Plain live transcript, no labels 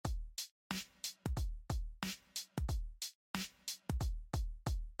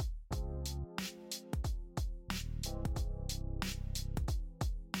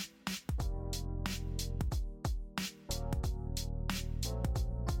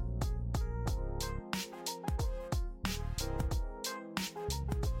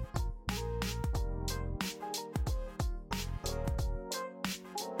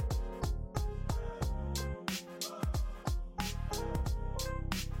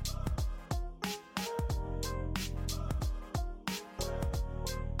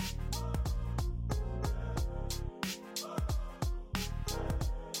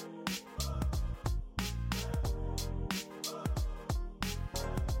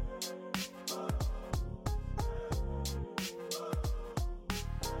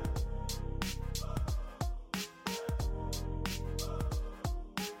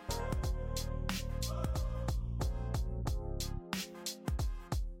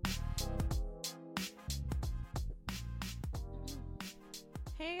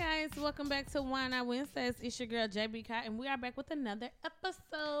Hey guys, welcome back to Wine Night Wednesdays. It's your girl JB Kai, and we are back with another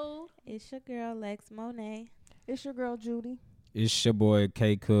episode. It's your girl Lex Monet. It's your girl Judy. It's your boy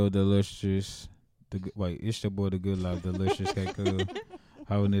K Cool Delicious. It's your boy The Good Life Delicious K Cool.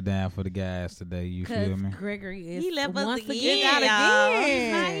 Holding it down for the guys today. You feel me? Gregory is He left us once again, again. y'all.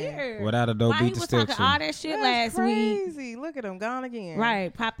 He's not here. Without a dope Why beat he the was step talking all that shit That's last week? crazy. Look at him, gone again.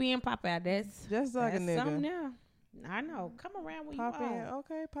 Right, pop in, pop out. That's Just like a something nigga. now. I know. Come around where Pop you in, are.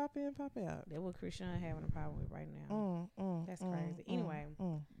 okay, pop in, pop out. That's what Christian having a problem with right now. That's crazy. Anyway.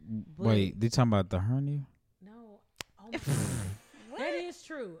 But- Wait, they talking about the hernia? No. Oh, that is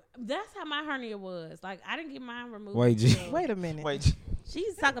true. That's how my hernia was. Like, I didn't get mine removed. Wait, until- Wait a minute. Wait,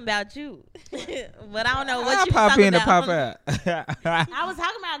 She's talking about you, but I don't know I what you pop talking in and about. pop out. I was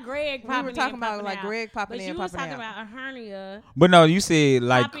talking about Greg We popping were talking in, about popping like out. Greg popping But in, you was popping talking out. about a hernia. But no, you said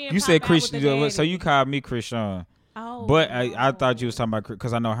like Pop in, you said pop out with Christian. the So you daddy. called me Christian. Oh, But I thought you was talking about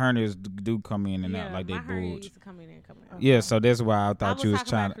because I know hernias do come in and out like they my hernia bulge. used to come in and come out. Yeah, so that's why I thought I you was talking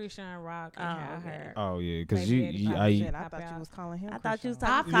trying about to. Christian Rock and Oh, how okay. her. Oh yeah, because Baby you, daddy you pop I Shit, I Pop thought out. you was calling him. I thought you was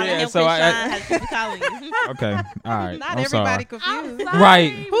Christian. calling Yeah, him so Christian. How she was calling you. okay, all right. Not I'm everybody sorry. confused. I'm sorry,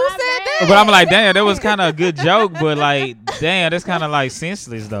 Right. my Who said bad. But I'm like, damn, that was kind of a good joke, but like, damn, that's kind of like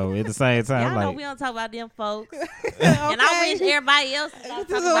senseless though. At the same time, Y'all know like, we don't talk about them folks. Okay. And I wish everybody else was talking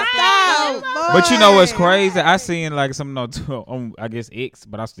This is about style, them folks. boy. but you know what's crazy? I seen like something on I guess X,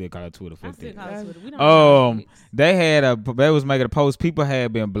 but I still call it Twitter. I Fuck still that. call it Twitter. We don't know shit. They was making a post. People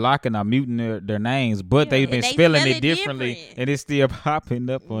had been blocking or muting their names, but Yeah, they've been and they spelling spell it it differently, different. and it's still popping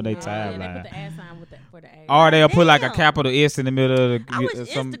up on their Oh, yeah, they put timeline. the ass sign with for the A. Or they'll put like a Damn. capital S in the middle of I wish the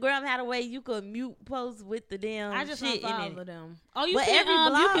Instagram had a way you could mute posts with the damn I just shit in unfollowed it. them. Oh, you But can every you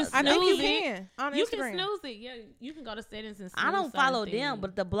blog- can I think you snooze it. can on You Instagram. can snooze it. Yeah, you can go to settings and snooze I don't certain follow things. them,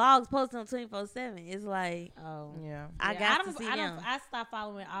 but the blogs posted on 24/7. It's like Oh. Yeah, I Yeah, got don't, to see I them. don't. I stopped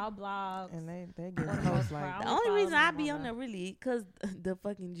following all blogs. and they For get the posts most like part. The don't only follow reason them I on be my on there really because the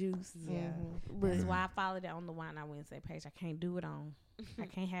fucking juice. yeah. But That's why I followed it on the Wine Night Wednesday page. I can't do it on. I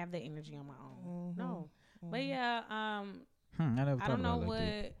can't have that energy on my own. No. But yeah, I never I thought don't know about what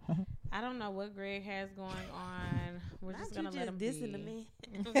it like that. I don't know what Greg has going on. We're just gonna let him dissing be.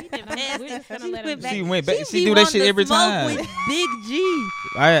 the man. We're just gonna let him went be. back. She went back. She be do that wanting shit to every smoke time. With Big G.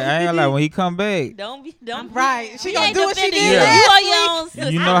 I ain't gonna lie. When he come back, Don't Right. She He gonna ain't do what she defending did you. Yeah. You last on your own week.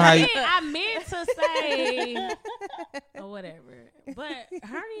 sister. you know how you. I meant to say or whatever. But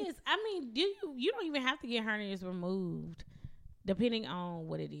hernias, I mean, you don't even have to get hernias removed, depending on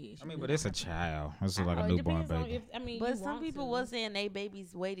what it is. I mean, You but don't it's a have to- child. It's I like know, a it newborn depends on baby. if- I mean, But you some want people to. was saying they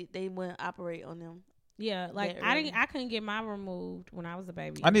babies waited. They wouldn't operate on them. Yeah, like that I early. I couldn't get mine removed when I was a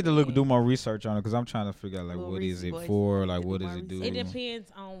baby. I need to And do more research on it because I'm trying to figure out like Little what is Reese's it Boys for, need like to what do does more it do. research. It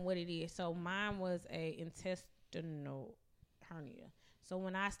depends on what it is. So mine was a intestinal hernia. So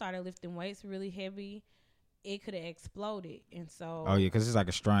when I started lifting weights really heavy, it could have exploded, and so Oh yeah, because it's like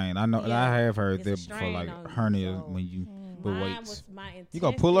a strain. I know. Yeah, I have heard it's a that for strain like on you, hernia so- when you with mine weights. was my You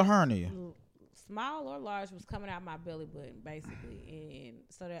gonna pull a intestines, hernia. small or large, was coming out my belly button basically, and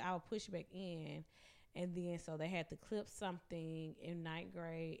so that I would push back in, and then so they had to clip something in ninth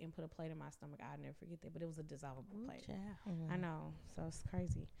grade and put a plate in my stomach. I'll never forget that, but it was a dissolvable plate. I know, so it's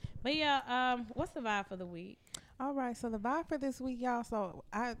crazy. But yeah, what's the vibe for the week? All right, so the vibe for this week, y'all. So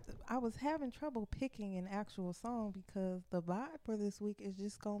I was having trouble picking an actual song because the vibe for this week is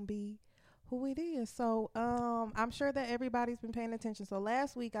just gonna be who it is. So I'm sure that everybody's been paying attention. So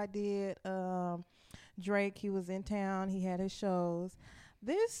last week I did Drake. He was in town. He had his shows.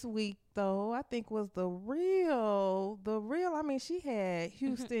 This week though, I think was the real. I mean, she had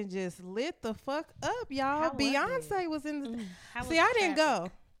Houston just lit the fuck up, y'all. How was Beyonce was in the. How See, was I didn't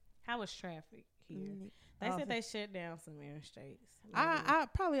traffic? go. How was traffic here? They Oh, said they shut down some interstates. I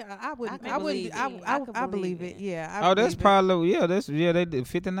probably I wouldn't could I wouldn't believe I, it. I, I could I believe believe it. it. Yeah. I Oh, that's believe it. probably they did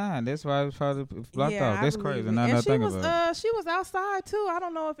 59. That's why it's probably blocked Yeah, off. I That's believe crazy. it. Now that I And she think was about it. she was outside too. I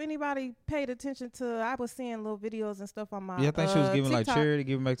don't know if anybody paid attention to. I was seeing little videos and stuff on my. Yeah, I think she was giving like TikTok. charity,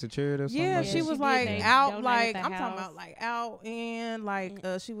 giving back to charity or something. Yeah, like she that. she was did. like They out, donated like the I'm talking house. about like out and like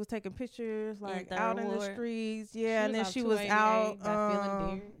she was taking pictures like Third out in the Ward. streets. She Yeah, and was then off she was 288 out. by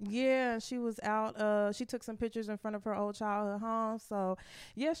Feeling Dear. Yeah, she was out. She took some pictures in front of her old childhood home. So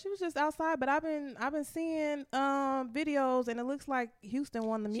yeah, she was just outside. But I've been seeing videos, and it looks like Houston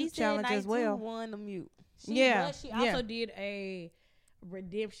won the She mute said challenge as well. won the mute. Yeah, But she yeah. also did a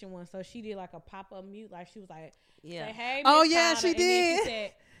redemption one. So she did like a pop-up mute. Like she was like, Yeah. say, hey, Oh, Miss yeah, Carter, she and then did. she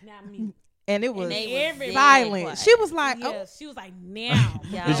said, now mute. And it was they was everybody- silent. dead She was like, Yeah, oh, she was like, now.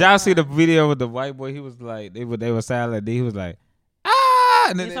 Yeah. Did y'all see the video with the white boy? He was like, they were silent. He was like, ah,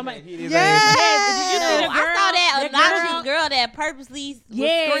 and then And somebody- he hit his Yeah. ass. Did you No, see the girl? I saw that obnoxious girl that purposely was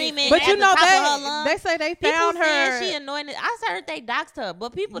Yes. screaming But at you the know top of her lungs. they say they People found saying her. she annoying. I heard they doxed her,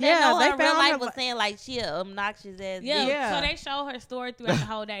 but people Yeah, that know they her in real found life her was li- saying like she an obnoxious ass Yeah, bitch. Yeah. so they show her story throughout the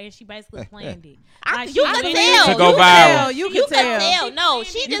whole day, and she basically planned it. I, Like, you she can went tell. To go You can viral. tell. You You can can tell. tell. No,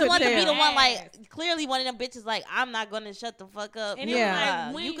 she You just can wanted to be tell. the one. Like clearly, one of them bitches. Like I'm not gonna shut the fuck up. And Yeah. it was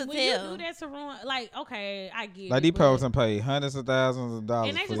like, when, you can when tell. you do that to ruin, like, okay, I get Like it. these but- person pay hundreds of thousands of dollars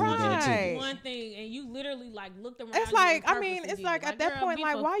And they for just these damn Right. tickets. one thing, and you literally like looked around. It's you like, and I mean, purposely it's did like it. at that girl, point, be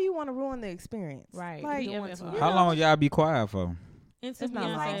like, for- why you want to ruin the experience? Right. Like, Be doing for- too you How know, long y'all be quiet for? Until It's not Beyonce.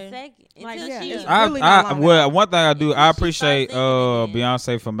 long. Like second Like, until yeah, she. it's I, really not long well, one thing I do, I Until she appreciate starts singing again.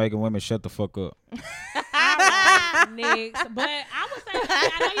 Beyonce for making women shut the fuck up. Next, but I would say,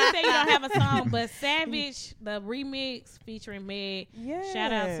 I know you say you don't have a song, but Savage, the remix featuring Meg. Yeah.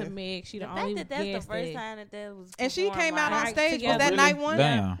 Shout out to Meg. She The the only fact that that's the guest first that- time that was. And she performed came out on live. stage. together. Was that Really? night one?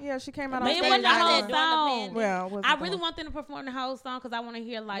 Damn. Yeah, she came out But on it stage. wasn't the Like whole that during the song. pandemic. Well, what's I the really song? want them to perform the whole song because I want to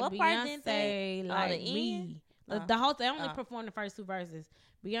hear like What part didn't Beyonce, they? like the end? me. The whole thing. I only Oh. performed the first two verses.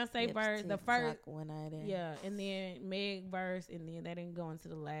 Beyonce Lips, verse, the TikTok, first, one night in. yeah, and then Meg verse, and then they didn't go into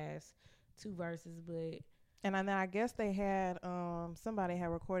the last two verses, but And then I guess they had somebody had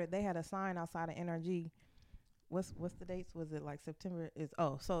recorded. They had a sign outside of NRG. What's the dates? Was it like September?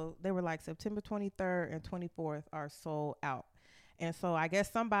 So they were like September 23rd and 24th are sold out. And so I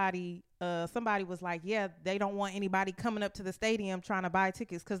guess somebody was like, yeah, they don't want anybody coming up to the stadium trying to buy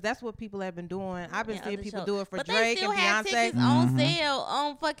tickets because that's what people have been doing. I've been Yeah, seeing other people shows. do it for But they Drake still and had Beyonce. tickets on Mhm. sale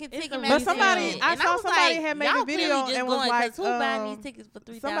on fucking It's a Ticketmaster. But somebody- I And saw was somebody like, had made a y'all video clearly just and was going, 'cause like, who buying these tickets for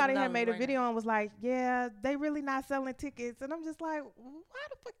 $3,000? Somebody had made a right video now? and was like, yeah, they really not selling tickets. And I'm just like, why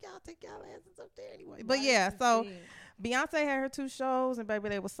the fuck y'all take y'all asses up there anyway? But yeah, so Beyonce had her two shows and baby,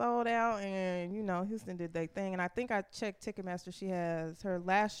 they were sold out. And, you know, Houston did their thing. And I think I checked Ticketmaster. She has her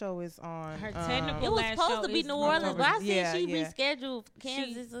last show is on. Her technical- It was last supposed show to be is New Orleans, October. but I see Yeah, she yeah. rescheduled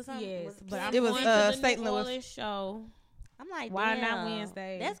Kansas or something. Yes, Was it but I'm Kansas? It was, going to the St. New Louis. Orleans show. I'm like, Why not damn,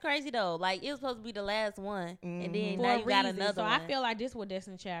 Wednesday? That's crazy though. Like it was supposed to be the last one, and then Mhm. For now a you got reason. another So one. I feel like this what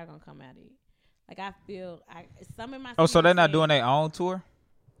Destiny Child gonna come out of. Like I feel, some in my. Oh, so spirit they're not said- doing their own tour?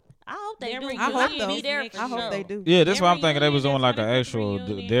 I hope they Their do. reunion I hope I'll so. be there next for I hope sure. they do. Yeah, that's Their what I'm thinking. They was reunion, doing like that's an when they actual put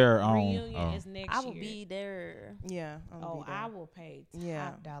reunion. their own. Reunion Oh. is next I will year. be there. Yeah. I'm gonna Oh, be there. I will pay Yeah.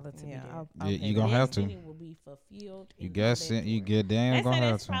 top dollar to Yeah, be there. I'll Yeah, pay you that. gonna have to. Destiny will be fulfilled. You in got that sent. You tour. get damn They gonna say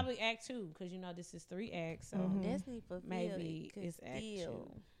have that's to. probably act 2 because you know this is 3 acts, so Mhm. Destiny fulfilled. maybe It could it's act 2,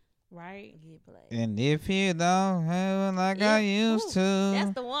 still right? get played. And if you don't have it like I Yeah. used Ooh, to,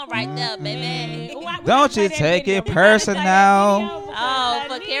 That's the one right there, baby. Ooh, we gotta Don't play you that take video. it We gotta play that personal. video because Oh,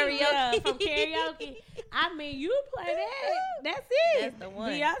 for Anita karaoke. from karaoke. I mean, you play that. That's it. That's the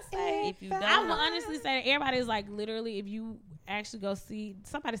one. Beyonce. If you don't, I will honestly say that everybody is like literally. If you actually go see,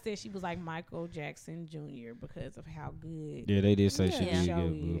 somebody said she was like Michael Jackson Jr. because of how good. yeah, they did say she Yeah. did Show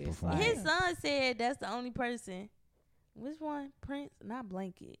good is, performance. like- his son said that's the only person. Which one? Prince? Not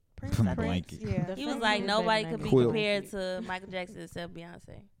Blanket. Prince. I think. Blanket. Yeah. He was Favorite like is nobody Baby could be Quill. compared to Michael Jackson except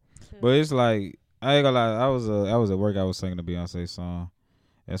Beyonce. But it's like I ain't gonna lie. I was at work. I was singing the Beyonce song,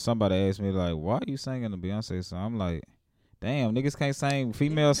 and somebody asked me like, "Why are you singing the Beyonce song?" I'm like, "Damn, niggas can't sing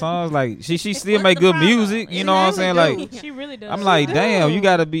female songs. Like she still What's make the good problem? music. You It know what I'm saying? really Like do. She really does. I'm like, do. damn, you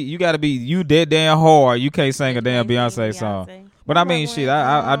gotta be you that damn hard. You can't sing a damn Beyonce song. But I mean, Like shit, when,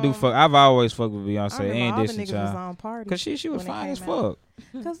 I do fuck. I've always fucked with I Beyonce remember and all the Destiny niggas was Child. on party. Cause she was when it fine as came out.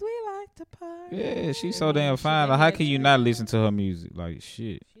 fuck. Cause we like to party. Yeah, she's so Yeah, damn she fine. made Like, how that can you too. not listen to her music? Like,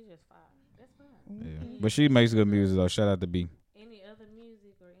 shit. She's just fine. That's fine. Yeah. Mm-hmm. But she makes good music though. Shout out to B. Any other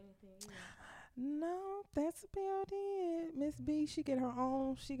music or anything? No, that's about it. Miss B, she get her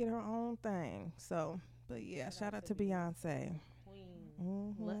own thing. So, but yeah, shout out to Beyonce. Queen.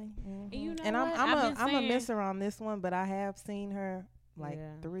 Mm-hmm, Look, mm-hmm. and you know and what? I'm I've been a saying- miss her on this one, but I have seen her like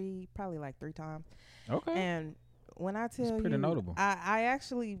Yeah. probably like three times. Okay. And when I tell pretty you, notable. I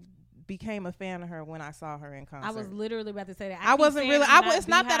actually became a fan of her when I saw her in concert. I was literally about to say that. I keep wasn't saying really. I'm It's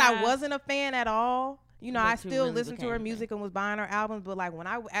not that I Beehive. wasn't a fan at all. You know, But I you still really listened to her became a music and was buying her albums. But like when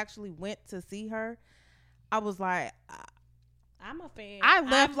I actually went to see her, I was like, I'm a fan. I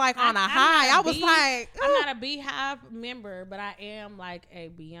left like on a high. I was like, I'm not a Beehive member, but I am like a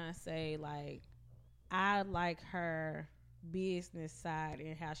Beyonce. Like, I like her business side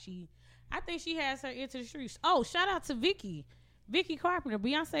and how I think she has her into the streets. Oh, shout out to Vicky Carpenter.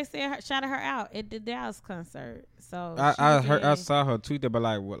 Beyonce shouted her out at the Dallas concert. So I saw her tweet that, but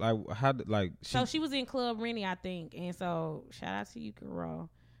like, what, like, how did like? So she was in Club Rennie, I think, and so shout out to you, Raw.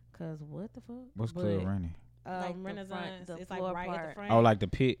 Cause what the fuck? What's But, Club Rainy? Like the Renaissance. front- the It's like floor right at the part. front. Oh, like the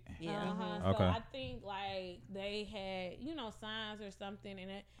pit. Yeah. Uh-huh. Okay. So I think like they had, signs or something,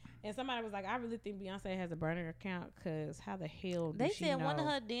 and And somebody was like, I really think Beyonce has a burner account because how the hell do They she said know? one of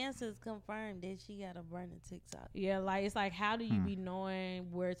her dancers confirmed that she got a burner TikTok. Yeah, like it's like how do you be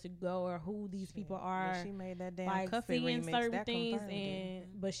knowing where to go or who these people are? She made that damn Like Cuffy seeing remix. certain That things, confirmed it.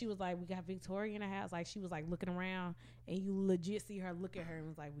 but she was like, "We got Victoria in the house." Like she was like looking around, and you legit see her look at her and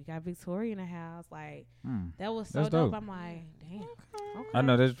was like, "We got Victoria in the house." Like that was so That's dope. dope. I'm like, damn. Okay. I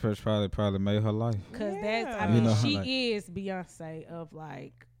know this probably made her life. Cause that's I Yeah. mean You know, she like- is Beyonce of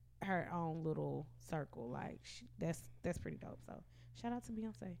like her own little circle. Like that's pretty dope. So shout out to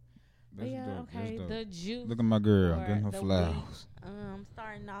Beyonce. But That's yeah, dope. okay. That's dope. The juice. Look at my girl, for getting her the flowers.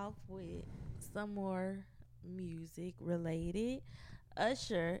 Starting off with some more music related.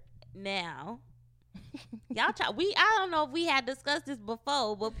 Usher. Now, y'all try. I don't know if we had discussed this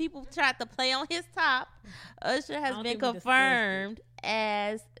before, but people tried to play on his top. Usher has don't been think we discussed confirmed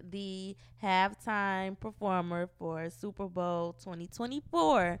as the halftime performer for Super Bowl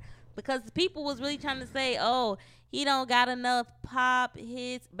 2024 because people was really trying to say, "Oh, he don't got enough pop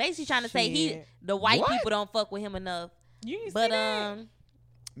hits." Basically, trying to say Shit. the white What? people don't fuck with him enough. You ain't But see that? that's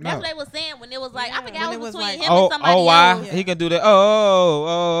No. what they was saying when it was like I Yeah. forgot When it it was was between like, him and somebody why? else. Yeah. He can do that.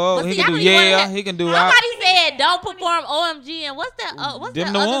 Oh. But He see, can I do really wanna yeah. hear- He can do Somebody said don't perform OMG and what's that? What's Them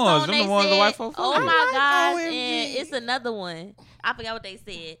that the other ones. song Them they the ones the said? white folk Oh fuck my with. gosh! OMG. And it's another one. I forgot what they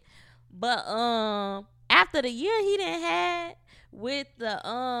said. But after the year he didn't had with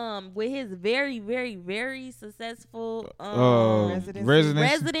his very very very successful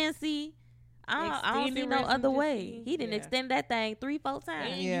residency. I don't see no other way. residency. He didn't Yeah. extend that thing 3-4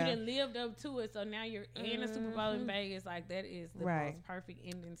 times. And Yeah. you done lived up to it, so now you're in the Super Bowl in Vegas. Like that is the Right. most perfect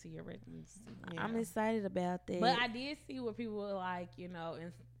ending to your residency. I'm excited about that. But I did see what people were like, and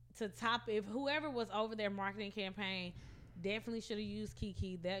to top if whoever was over their marketing campaign definitely should have used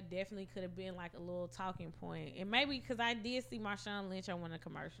Kiki. That definitely could have been like a little talking point. And maybe because I did see Marshawn Lynch on one of the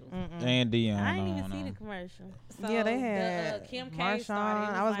commercials. And Dion. I didn't even see the commercial. So Yeah, they had the, Kim K Marshawn.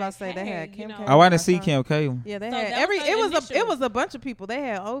 started. It I was like, about to say they hey, had Kim K. Oh, I didn't see Marshawn. Kim K. Yeah, they So had that was her it initial. was a bunch of people. They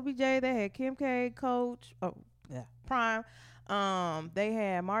had OBJ, they had Kim K, Coach, Prime. They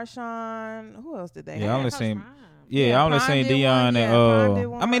had Marshawn. Who else did they Yeah, I have? only Coach seen. Prime. Yeah, Yeah, I only Prime seen did Dion one, and Prime did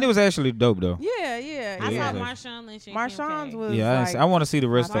one. I mean, it was actually dope though. Yeah. I Yeah, saw yeah. Marshawn Lynch and Marshawn's Kim K. was Yeah, like, I want to see the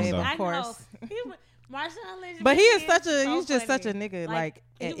rest of my them though. favorite. I Of know. course. Marshawn Lynch. but he is so he's just such a funny. nigga. Like, Like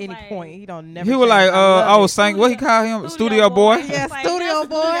he at was any like- point, he don't never. He was change. like, love I it. was saying, what he call him? Studio boy. Yeah, Like, Studio that's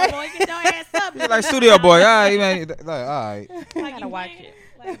boy. Get your ass up. He like studio boy. All right, man. Like, all right. Like, Gotta you watch playing? it.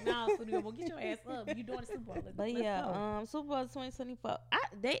 Like, no, Studio Boy, get your ass up. You doing the Super Bowl. But Let's yeah, go. Super Bowl 2024.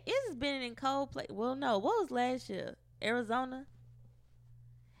 It's been in cold place. Well, no, what was last year? Arizona.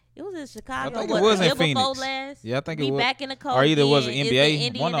 It was in Chicago. think it what, was the in year before Phoenix. last? Yeah, I think it We was. back in the cold. Or either was it again. It's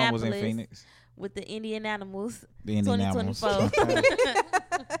in NBA. One of them was in Indianapolis Phoenix. with the Indian Animals. The Indianapolis.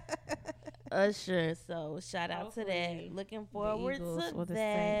 2024. Usher. So shout out to Hopefully that. Looking The forward Eagles to or the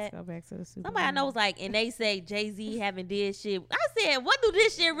that. Saints go back to the Super Somebody I Bowl. know was like, and they say Jay-Z haven't did shit. I said, what do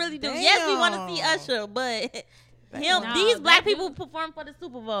this shit really do? Yes, we want to see Damn. Usher, but No, these black they people do. perform for the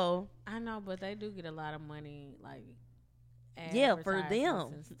Super Bowl. I know, but they do get a lot of money, like Yeah, for advertisements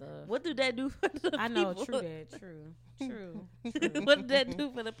them. and stuff. What do that do for the I know, people? true that, true. What did that do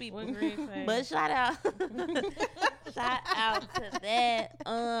for the people? What Greg say? But shout out, shout out to that.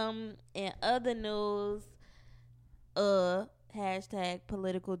 In other news, hashtag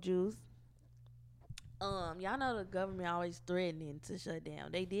political juice. Y'all know the government always threatening to shut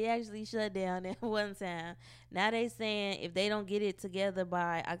down. They did actually shut down at one time. Now they saying if they don't get it together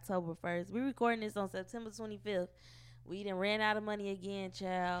by October 1st, we recording this on September 25th. We done ran out of money again,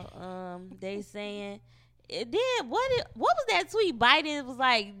 child. They saying it did. What was that tweet? Biden was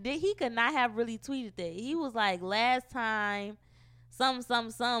like, he could not have really tweeted that. He was like, last time,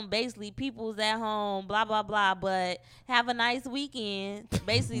 some. Basically, people was at home, blah blah blah. But have a nice weekend.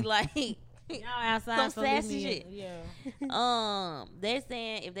 Basically, like. Y'all outside, Some so leave sassy me shit. in. Yeah. They're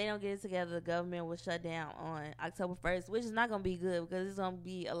saying if they don't get it together, the government will shut down on October 1st, which is not gonna be good because it's gonna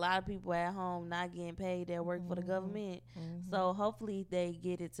be a lot of people at home not getting paid that work for the government. So hopefully they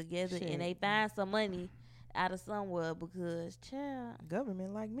get it together Shit. and they find some money out of somewhere because, child.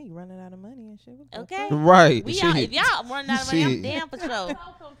 Government like me running out of money and shit. What the Okay. fuck? Right. We all, if Shit. y'all running out of money, I'm Shit. down for sure. So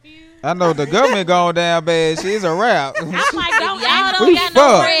confused. I know the government going down bad. She's a rap. I'm like, don't If y'all don't We got fucked.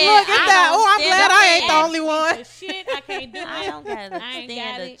 no bread, Look at I that. don't Oh, I'm stand glad a I ain't the chance. only one. The shit, I can't do it. I don't gotta I ain't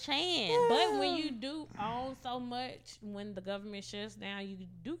stand got a it. chance. But when you do own so much, when the government shuts down, you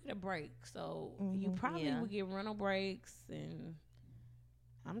do get a break. So you probably Yeah. would get rental breaks, and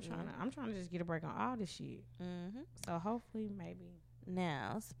I'm trying to just get a break on all this shit. Mm-hmm. So hopefully, maybe.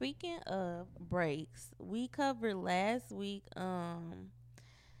 Now, speaking of breaks, we covered last week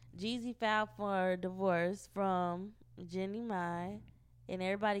Jeezy filed for divorce from Jenny Mai, and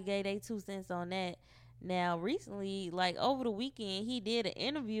everybody gave their 2 cents on that. Now, recently, like over the weekend, he did an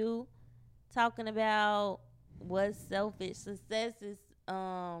interview talking about what selfish success is.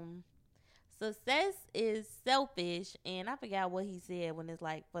 Success is selfish, and I forgot what he said when it's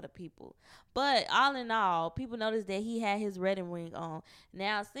like for the people. But all in all, people noticed that he had his wedding ring on.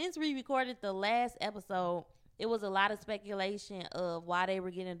 Now, since we recorded the last episode, it was a lot of speculation of why they were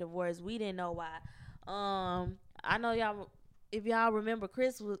getting divorced. We didn't know why. I know y'all, if y'all remember,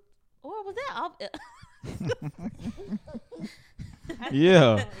 Chris was, or was that off?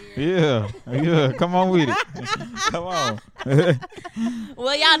 Yeah. Come on with it. Come on.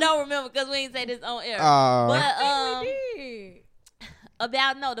 Well, y'all don't remember because we ain't say this on air. But we did.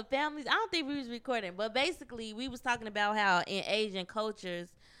 about the families. I don't think we was recording, but basically we was talking about how in Asian cultures,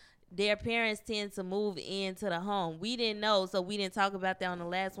 their parents tend to move into the home. We didn't know, so we didn't talk about that on the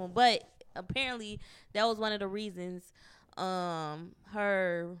last one. But apparently, that was one of the reasons.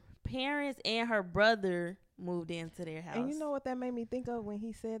 Her parents and her brother moved into their house. And you know what that made me think of when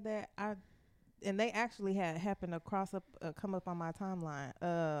he said that? And they actually had happened to come up on my timeline.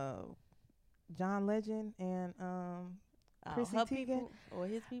 John Legend and Chrissy her Teigen. people or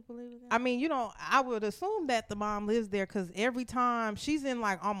his people live there? I mean, I would assume that the mom lives there because every time she's in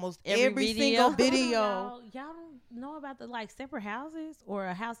like almost every single video. Y'all don't know about the like separate houses or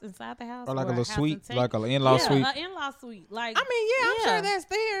a house inside the house Or like a a little house suite, in like an in-law suite. an in-law suite. Like I mean, yeah, I'm Yeah. sure that's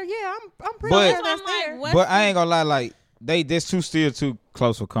there. Yeah, I'm pretty But- sure that's I'm like, there. what- But I ain't gonna lie, like this still too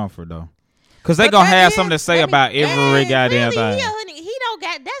close for comfort though, cause they But gonna that have is- something to say let me- about every Hey, goddamn Really, thing. he don't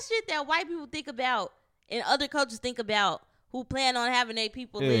got that shit that white people think about and other cultures think about. Who plan on having their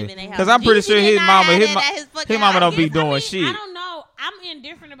people Yeah. live in their house? 'Cause I'm pretty Jeezy sure did his not mama- have his that ma- at his fucking mama don't house. be I doing mean, shit. I don't know. I'm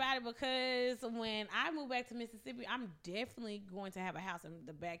indifferent about it because when I move back to Mississippi, I'm definitely going to have a house in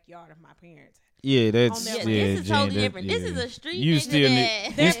the backyard of my parents. Yeah, that's On Yeah, that yeah. land. this is Jen, totally that- different. This yeah. is a street You nigga still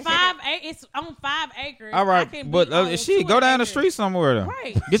that- There's it's on 5 acres. All I right, can but be on shit, 2 go down the acres. street somewhere though.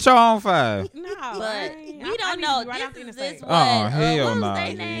 Right. Get your own 5. No, But we don't know. This is what hell what was nah, their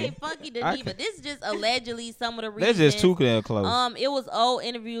yeah. name? Funky I Diva. This is just allegedly some of the They're reasons. just too damn close. It was old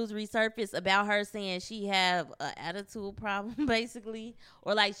interviews resurfaced about her saying she have an attitude problem, basically,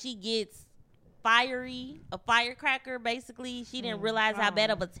 or like she gets a firecracker. Basically, she didn't realize how bad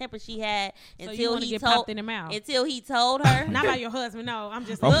of a temper she had So you until wanna he get told popped in the mouth. until he told her. Not by your husband. No, I'm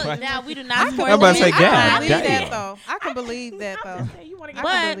just Oh, Look, my- now we do I not can support I'm about to say, women. God I can believe damn. that though. I can believe that though. I'm just saying, you want to get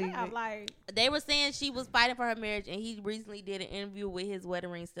But- popped in the mouth, like They were saying she was fighting for her marriage, and he recently did an interview with his wedding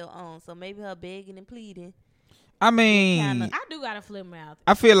ring still on. So maybe her begging and pleading. I mean, Kinda- I do got a flip mouth.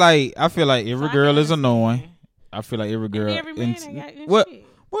 I feel like every So I girl can is annoying. understand. I feel like every And girl. every man ain't got what? shit.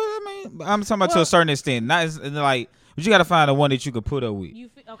 Well, I mean, I'm talking about to a certain extent. Not as, like, but you got to find the one that you could put up with. You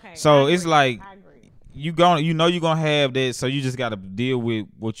feel, okay. So I it's agree. like- I agree. You're gonna have that, so you just got to deal with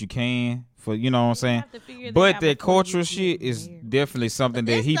what you can. For you know what I'm saying. have to figure that But out that before you cultural get shit is married. definitely something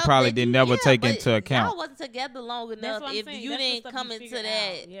But that that's he stuff probably that did you- never yeah, take but into account. Y'all wasn't together long That's enough what I'm if saying. you That's the didn't stuff come you into figure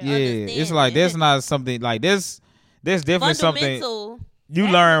that. out. Yeah. Yeah, it's like that's not something like this. There's definitely something fundamental. you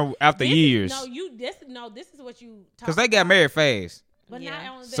learn after This- years. This is what you talk Because they got about. married fast. But Yeah.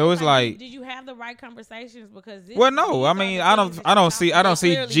 not only that, So it's like- did you have the right conversations? Because this, Well, no, these I are mean, the I things don't that you see talk They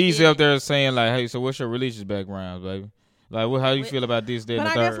Jeezy clearly up did. there saying like, hey, so what's your religious background, baby? Like, how you feel about this, that, But and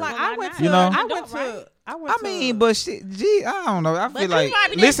I the guess third? like Well, I why went not? to You know? I went Right. to I mean, but shit, I don't know. I But feel you like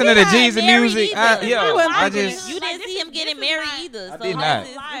probably didn't listening to see her Jeezy married music. either. Yeah, I wasn't I thinking just You didn't see him getting this married is not- either. I So did this not.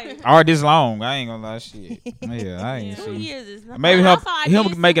 is- Like, or this long. I ain't gonna lie, shit. Yeah, I ain't Yeah. 2 see. years is not. Maybe and him also, I did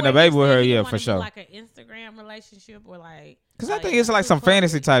see making a where baby he with said her, he yeah, wanted for to do, sure. like an Instagram relationship or like. Cause I think it's like some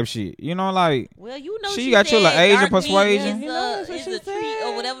fantasy type shit. You know, like Well, you know She she got your said little Asian dark meat persuasion. Is, You know, that's what is she a treat said.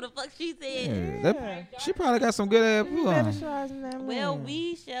 or whatever the fuck she said. yeah, she probably got some good ass food on. fetishizing that Well, man.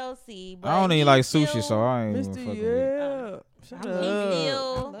 we shall see. But I don't even he like still- sushi, so I ain't even Mr. fucking with it. Yeah. Shut I up.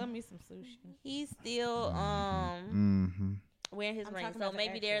 still- love me some sushi. He's still Mm-hmm. wearing his I'm ring, talking so about the maybe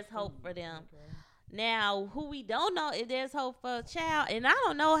actual there's hope food, for them. okay. Now, who we don't know if there's hope for a child, and I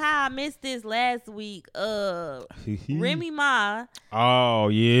don't know how I missed this last week. Remy Ma. Oh I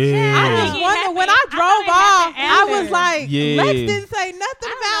yeah. just it wonder when I happened- drove it off, happened I was after. like, Yeah. Lex didn't say nothing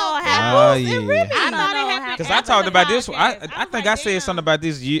I about don't know how- Ah, Papoose and yeah. Remy. I I don't thought it know happened how. Because after I talked the about this. podcast. I I think was I like, said damn. something about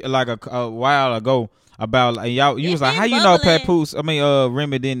this like a while ago about like, y'all. You It was like, been how you know bubbling. Papoose? I mean,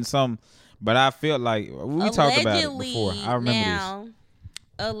 Remy didn't some. But I felt like we talked about it before. I remember now,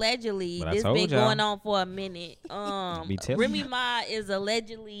 Allegedly, But I this told been y'all. going on for a minute. Be telling Remy you. Ma is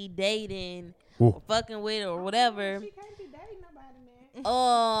allegedly dating, Ooh. or fucking with, or whatever. She can't be dating nobody,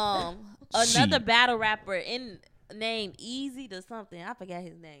 man. Another Shit. battle rapper in named Easy to something. I forgot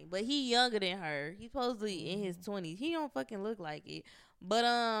his name, but he younger than her. He's supposedly in his 20s. He don't fucking look like it. But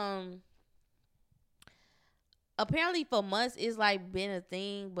apparently for months it's like been a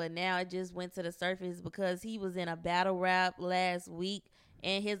thing, but now it just went to the surface because he was in a battle rap last week.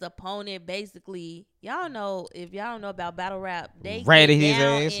 And his opponent basically, y'all know, if y'all don't know about battle rap, they Ratted get his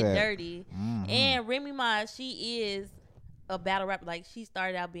down ass and up. dirty. And Remy Ma, she is a battle rapper. Like, she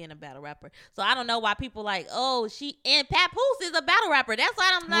started out being a battle rapper. So I don't know why people like, oh, and Papoose is a battle rapper. That's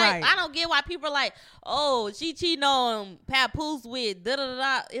why I'm like, I don't get why people are like, oh, she cheating on Papoose with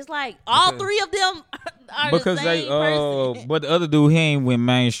da-da-da-da. It's like all three of them are because the same person. but the other dude, he ain't went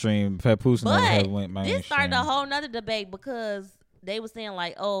mainstream. Papoose never has went mainstream. This started a whole nother debate because they were saying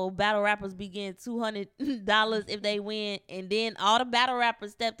like, oh, battle rappers be getting $200 if they win, and then all the battle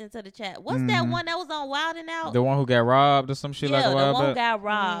rappers stepped into the chat. What's that one that was on Wild 'N Out? The one who got robbed or some shit like a the while one who back? got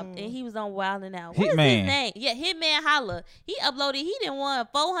robbed, and he was on Wild 'N Out. What is Hitman. his name? Yeah, Hitman Holla. He uploaded. He didn't won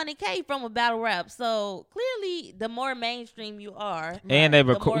 $400K from a battle rap. So clearly, the more mainstream you are, And they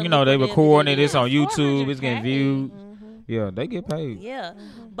the more they lucrative recording it it. It's is. on YouTube. It's getting 400K. viewed. Yeah, they get paid. Yeah,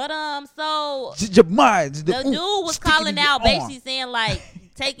 but so The the dude was calling out, basically saying like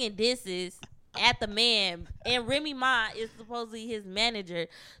taking disses at the man, and Remy Ma is supposedly his manager.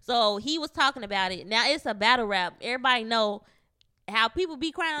 So he was talking about it. Now it's a battle rap. Everybody know how people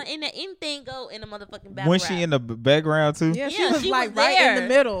be crying in the anything go in the motherfucking battle When rap. she in the background too? Yeah, she Yeah, was she like was right in there. the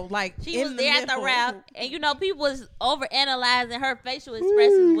middle. Like She in was the there at the middle. rap, and people was over analyzing her facial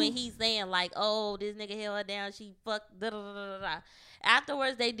expressions when he's saying like, "Oh, this nigga held her down. She fucked." Da, da, da, da, da.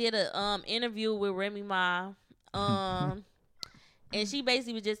 Afterwards, they did a interview with Remy Ma, and she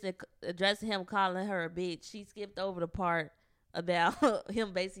basically was just addressing him, calling her a bitch. She skipped over the part about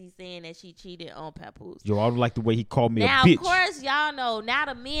him basically saying that she cheated on Papoose. Yo, I don't like the way he called me Now, a bitch. of course, y'all know, now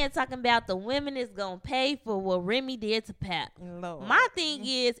the men talking about the women is going to pay for what Remy did to Pap. Lord. My thing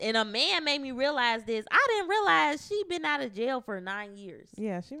is, and a man made me realize this, I didn't realize she been out of jail for 9 years.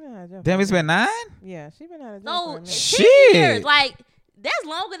 Yeah, she been out of jail. Damn, it's been 9? Yeah, she been out of jail. So, for a minute. 10 Shit. years, like, that's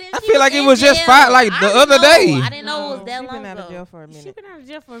longer than I she feel like it in was just jail. five, like, the I didn't other know. day. I didn't know it was that she long been out of ago. jail for a She minute. been out of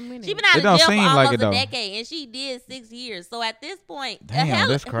jail for a minute. She been out It of don't jail for seem like almost it, a though. decade, and she did 6 years. So at this point, Damn,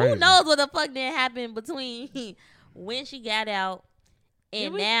 that's who crazy. knows what the fuck didn't happen between when she got out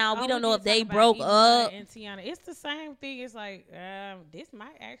and now? We don't know if they broke up. And Tiana, it's the same thing. It's like this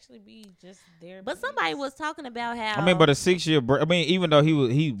might actually be just their. But somebody was talking about how. I mean, but a 6-year break. I mean, even though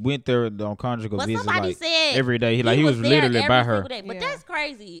he went there on conjugal But visit somebody like said every day. He was there literally every by her. single day. But Yeah. that's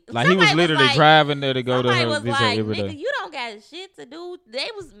crazy. Like he was Somebody literally like, driving there to go to Somebody her was visit like, every nigga, day. you don't got shit to do. They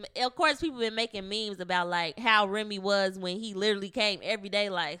was, of course, people been making memes about like how Remy was when he literally came every day.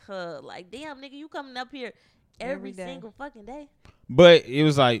 Like, like, damn, nigga, you coming up here every Every day. single fucking day. But it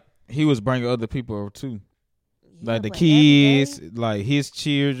was like he was bringing other people too, Yeah, like the but kids, like his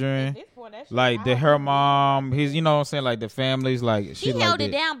children, This point, that shit like her mom, his, you know what I'm saying, like the families, like He shit like held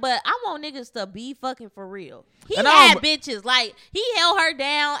it that. down, but I want niggas to be fucking for real. He And I had don't- bitches. Like, he held her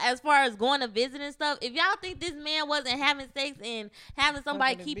down as far as going to visit and stuff. If y'all think this man wasn't having sex and having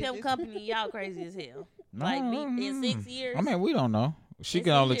somebody Fucking keep the him bitches. company, y'all crazy as hell. Like, in 6 years. I mean, we don't know. She In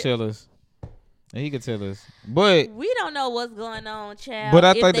can 6 only years. tell us, and he can tell us. But We don't know what's going on, child. but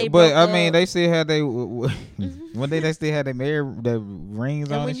I if think, they but broke I mean, up. they still had they one day they still had their rings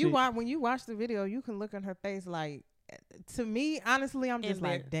And on. when And you shit. watch the video, you can look in her face like. To me, honestly, I'm just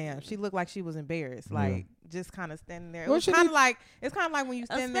like, damn. She looked like she was embarrassed, like just kind of standing there. It Well, was she kind need- of like it's kind of like when you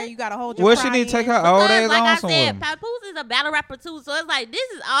stand there, you gotta hold your. Well, she need to take her old Because, ass like on I somewhere. said, Papoose is a battle rapper too, so it's like this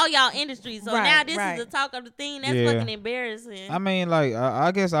is all y'all industry. So Right, now this right. is the talk of the thing. That's Yeah. fucking embarrassing. I mean, like,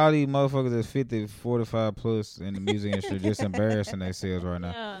 I guess all these motherfuckers that's 50, 45 plus in the music industry just embarrassing themselves right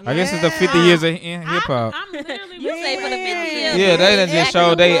now. Yeah. I guess it's the 50 Yeah. years in hip hop. I'm literally. You say for the 50 years. Yeah, they done just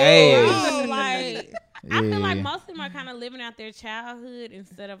showed they ass. ass. Like, I feel like Yeah. most of them are kind of living out their childhood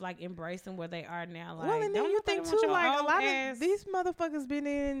instead of like embracing where they are now. Like, Well, and then don't you nobody think want too, your like a old lot ass- of these motherfuckers been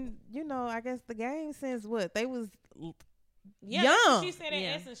in, I guess the game since what they was. Yeah, that's what young. she said in Yeah.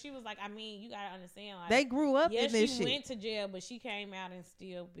 essence. She was like, I mean, you gotta understand, like They grew up yeah, in she this shit. went to jail, but she came out and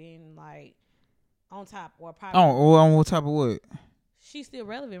still been like on top or probably. Oh, on what type of what? She's still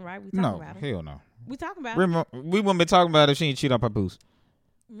relevant, right? We talking No, about her. hell no. We talking about her. Remember, we wouldn't be talking about if she ain't cheat on Papoose.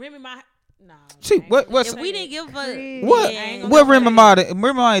 Remy Ma. No. She- I ain't what- gonna what's- If say we that. didn't give a What? Yeah, I ain't gonna What say Remy that. Ma?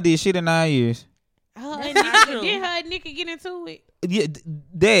 Remy Ma did shit in 9 years. Her and That's Nicki, true. did her and Nicki get into it? Yeah,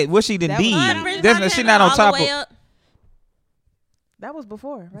 that what she done That was- did. Prince That's she Montana not on all the top way of. up. That was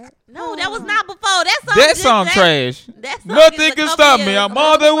before, right? No, that was not before. That song. That just- song trash. That song Nothing is a can couple stop me. years I'm old.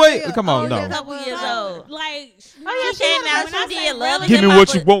 all the way. Yeah. Come on, Oh, no. yeah. A couple years old. Like, She came out. She did Love and Give me Hip what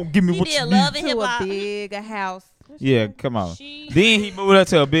Hop you with- want. Give me She what you did need. Love and Hip To a Hop. bigger house. Yeah, come on. She Then he moved up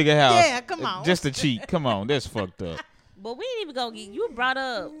to a bigger house. Yeah, come on. Just to cheat. Come on, that's fucked up. But we ain't even gonna get you brought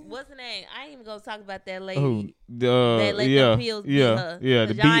up what's her name? I ain't even gonna talk about that lady Who? that let Yeah, the pills beat yeah, her. yeah.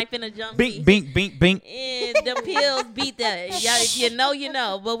 'Cause The y'all ain't beat, finna jump bink, me. bink, bink, bink. And the pills beat that. Y'all, if you know, you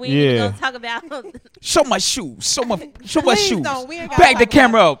know. But we ain't Yeah. even gonna talk about. Show my shoes. Show my Please shoes. don't. We ain't gotta Back the talk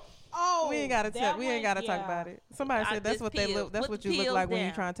camera up. Oh, We ain't gotta that we ain't one, gotta talk yeah. about it. Somebody said that's Just what they pills. look. That's Put what the you look pills like when you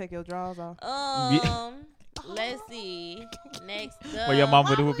down. trying to take your drawers off. Let's see. Next up. Where your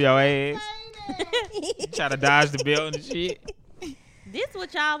mama to whoop your ass. Try to dodge the belt and shit. This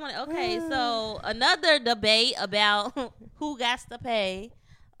what y'all want. Okay, so another debate about who got to pay.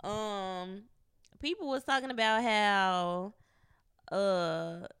 People was talking about how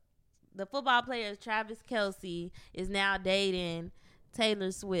the football player Travis Kelce is now dating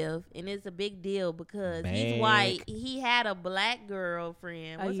Taylor Swift, and it's a big deal because he's Bag. white. He had a black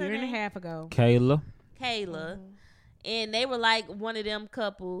girlfriend. a What's her year and a name? half ago. Kayla. Kayla, and they were like one of them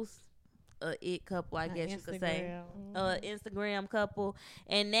couples, it couple, I guess you could say. Instagram couple,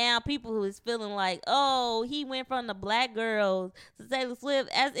 and now people who is feeling like, oh, he went from the black girls to Taylor Swift,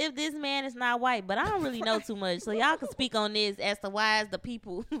 as if this man is not white. But I don't really know too much, so y'all can speak on this as to why is the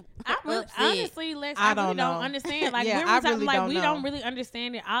people I really, upset. honestly, Lex, I I don't really don't know. understand. Like, Yeah, we were I talking, really like don't we know. don't really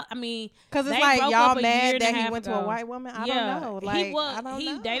understand it. I mean, Because it's they like broke y'all up a year mad and a that he half went to a ago. white woman. I Yeah, don't know. Like, he I don't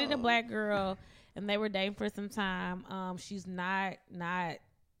know. dated a black girl, and they were dating for some time. She's not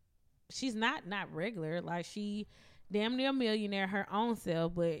regular. Like, she damn near a millionaire her own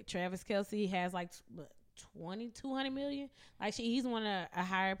self, but Travis Kelce has like 200 million. Like, he's one of a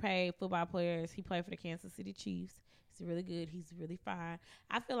higher paid football players. He played for the Kansas City Chiefs. He's really good. He's really fine.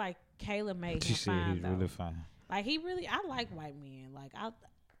 I feel like Kayla made She him said fine he's though. really fine. Like, I like white men. Like,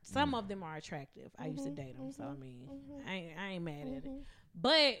 some of them are attractive. I used to date them, so I mean, I ain't mad at it.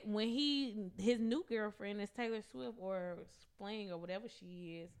 But when his new girlfriend is Taylor Swift or Fling or whatever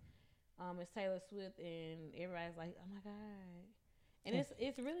she is, it's Taylor Swift, and everybody's like, oh my god. And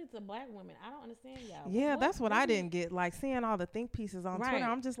it's really the black women. I don't understand y'all. Yeah, that's what I didn't get. Like, seeing all the think pieces on Right. Twitter,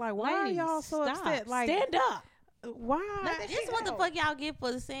 I'm just like, why Ladies, are y'all so stop. upset? Like, Stand up. why? This is what the fuck y'all get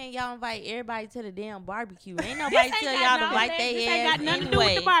for saying y'all invite everybody to the damn barbecue. Ain't This nobody ain't tell got y'all to no- invite this their ain't ass got nothing to do anyway.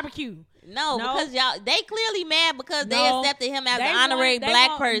 with the barbecue. No, No. because y'all they clearly mad because they No. accepted him as They an honorary want- they black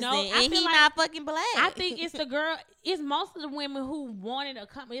want- person, no, I and feel he like- not fucking black. I think it's the girl. It's most of the women who wanted to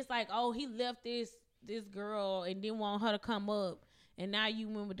come. It's like, oh, he left this girl and didn't want her to come up, and now you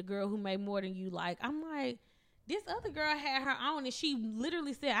went with the girl who made more than you. Like, I'm like, this other girl had her own, and she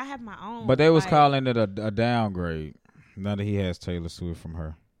literally said, "I have my own." But they was Like, calling it a downgrade. Now that he has Taylor Swift from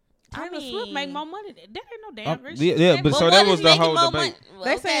her. Taylor Swift make more money. That ain't no downgrade. Yeah, yeah, but so what that is was the making whole more debate. money?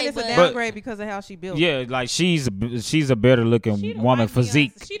 They Okay, saying it's a but- downgrade because of how she built. Yeah, like she's a better She looking the woman white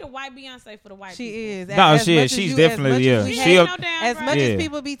physique. Beyonce. She the white Beyonce for the white. She people. is. No, As she much is. as She's you- definitely- as much yeah. as we She hate- She ain't a- no as downgrade. much Yeah. as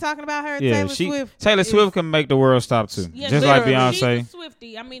people be talking about her, Yeah, Taylor Swift can make the world stop too. Yeah, Just like literally. She's a Beyonce.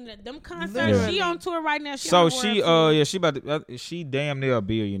 Swiftie. I mean, them concerts. Literally. She on tour right now. She So on the she world tour. yeah, she about to, she damn near a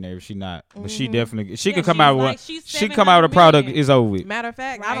billionaire. If she not, but she definitely she Yeah, could come she's out with like- one. she's She come out with a 700 product million. is over with. Matter of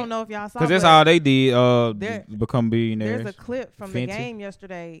fact, I Right. don't know if y'all saw. Cause that's but all they did. There- Become billionaires. There's a clip from the Fenty. game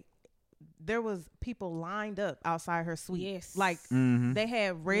yesterday. There was people lined up outside her suite. Yes. Like Mhm. they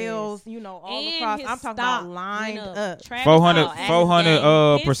had rails, all And across. his I'm talking stock about went lined up. Travis 400 Scott,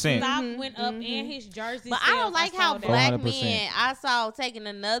 400 his percent. stock Mhm, went up, mhm. and his jersey. But I sales don't like how sold out. black 400%. men I saw taking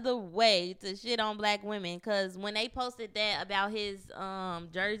another way to shit on black women, because when they posted that about his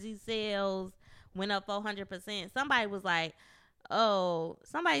jersey sales went up 400%, somebody was like, oh,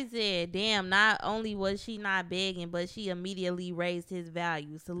 somebody said, damn, not only was she not begging, but she immediately raised his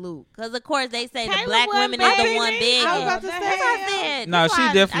value. Salute. Because, of course, they say the Kayla black wasn't women is the begging. one begging. I was about to That's say. That's what I said. No, That's she why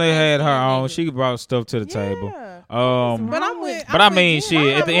I definitely can't had her stand own. niggas. She brought stuff to the table. Yeah. But I'm with. I I'm mean, with shit. you.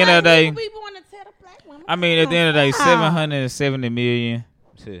 At the end of the day, People want to tell the black women. I mean, at the end of the day, Wow. 770 million.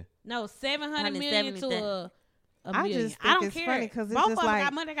 Shit. No, 700 million to a I million. just I think don't it's care. funny 'cause it's both just of them like-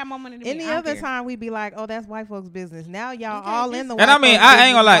 got money. They got more money than Any me. I don't other care. time we'd be like, "Oh, that's white folks' business." Now y'all Okay, all this- in the. And I white mean, folks' I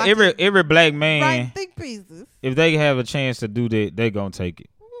ain't gonna lie. business, Every black man, right think pieces. if they have a chance to do that, they gonna take it.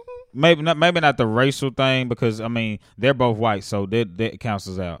 Maybe not the racial thing, because I mean they're both white, so that counts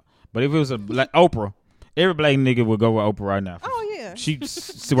us out. But if it was a black Oprah, every black nigga would go with Oprah right now. Oh yeah.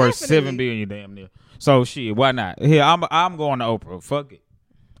 She's worth $7 billion damn near. So shit, why not? Here, I'm going to Oprah. Fuck it,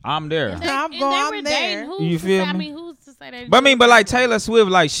 I'm there. And they, I'm and going they were there. dating. Who's You to feel say, I me? mean, who's to say that? But like Taylor Swift,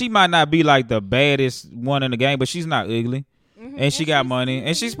 like she might not be like the baddest one in the game, but she's not ugly. And she got money,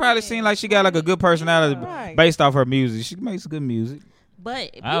 and she's probably seen like she got like a good personality Right. based off her music. She makes good music.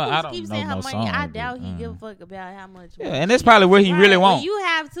 But people I don't keep know saying how no much. song, I but, doubt he give a fuck about how much. Yeah, money and that's he probably has. what he really When want. you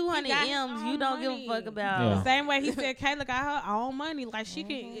have 200 He got his M's, you own don't money. give a fuck about. Yeah. The same way he said Kayla got her own money. Like she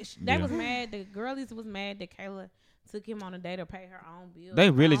can. They Yeah. was mad. The girlies was mad that Kayla took him on a date to pay her own bills. They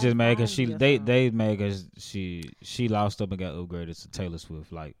really her just own mad because phone she bill, they so. they mad because she lost up and got upgraded to Taylor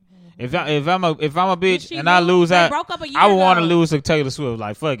Swift. Like if I'm a bitch She and I lose they out, broke up a year I would want to ago. lose to Taylor Swift.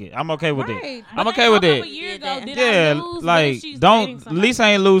 Like fuck it, I'm okay with it. Right. I'm But okay they with broke up it. a year Yeah, ago. Did Yeah, I lose? What if like she's dating don't at somebody? least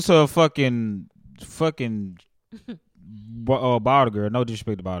I ain't lose to a fucking bottle girl. No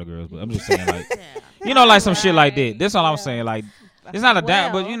disrespect to bottle girls, but I'm just saying like Yeah. you know like some shit like that. Right. That's all I'm Yeah. saying. Like it's not a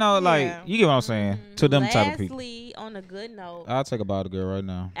doubt, but Well, you know like yeah. you get what I'm saying to them type of people. Lastly, on a good note, I'll take a bottle girl right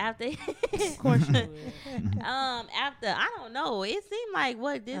now. after Of course you would. after I don't know, it seemed like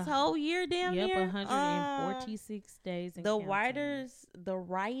what this whole year down Yep, here. 146 days. And The counting.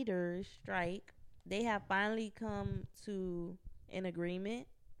 writers strike. They have finally come to an agreement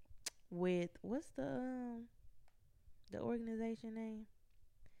with what's the organization name?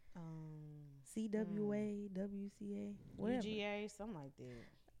 CWA, WCA, whatever. UGA, something like that.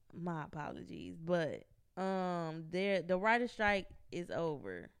 My apologies, but the writer's strike is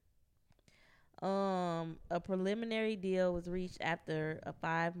over. A preliminary deal was reached after a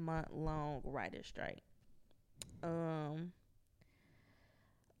 5-month-long writer's strike.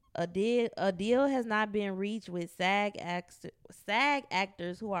 A deal has not been reached with SAG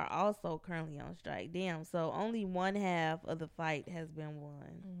actors who are also currently on strike. Damn, so only one half of the fight has been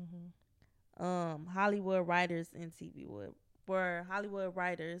won. Hollywood writers and TV Wood for Hollywood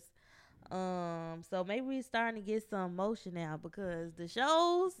writers. So maybe we're starting to get some motion now because the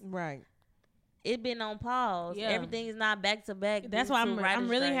shows Right. it been on pause. Yeah. Everything is not back to back. That's due why to I'm writer's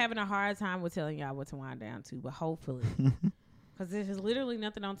really strike. having a hard time with telling y'all what to wind down to, but hopefully. Because there's literally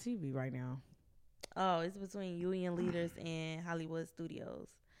nothing on TV right now. Oh, it's between union leaders and Hollywood studios.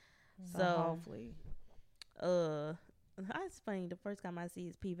 So So, hopefully. it's funny. The first time I see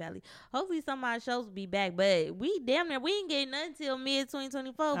is P Valley. Hopefully, some of our shows will be back, but we damn near we ain't getting nothing till mid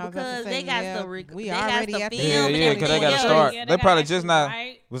 2024 I was about to because say, they got yeah, to we they got already to at the film end. and Yeah, 'cause they everything gotta else. start. Yeah, They gotta probably actually just not-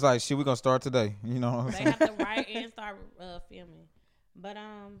 write. Was like, shit, we gonna start today. You know what I'm They saying? have to write and start filming. But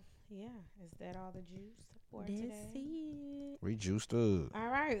yeah, is that all the juice for That's today? it. We juiced up. All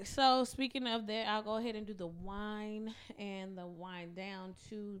right. So speaking of that, I'll go ahead and do the wine and the wine down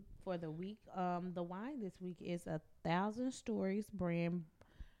to for the week. The wine this week is 1,000 Stories brand.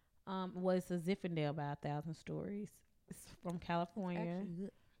 It's a Zinfandel by 1,000 Stories. It's from California,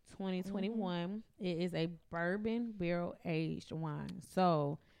 2021. It is a bourbon barrel aged wine.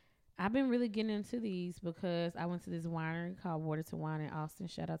 So I've been really getting into these because I went to this winery called Water to Wine in Austin.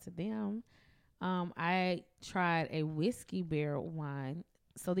 Shout out to them. I tried a whiskey barrel wine.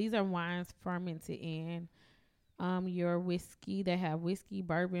 So these are wines fermented in your whiskey. They have whiskey,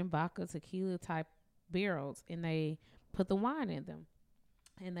 bourbon, vodka, tequila type barrels, and they put the wine in them.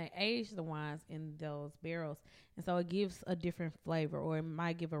 And they age the wines in those barrels. And so it gives a different flavor, or it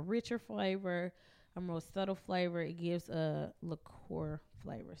might give a richer flavor, a more subtle flavor. It gives a liqueur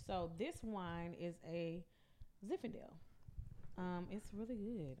flavor. So this wine is a Zinfandel. It's really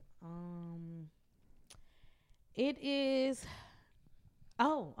good. It is.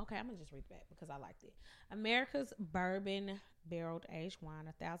 Oh, okay. I'm gonna just read that because I liked it. America's bourbon barreled aged wine,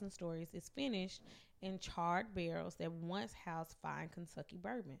 1,000 Stories, is finished in charred barrels that once housed fine Kentucky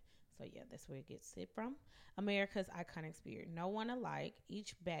bourbon. So yeah, that's where it gets it from. America's iconic spirit, no one alike.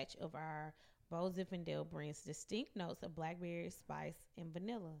 Each batch of our Beau Zinfandel brings distinct notes of blackberry, spice, and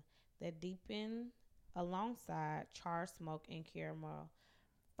vanilla that deepen alongside charred smoke and caramel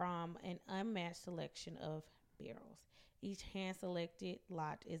from an unmatched selection of barrels. Each hand-selected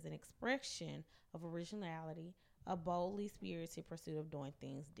lot is an expression of originality, a boldly spirited pursuit of doing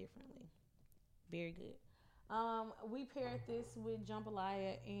things differently. Very good. We paired this with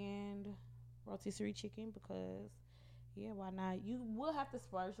jambalaya and rotisserie chicken because, yeah, why not? You will have to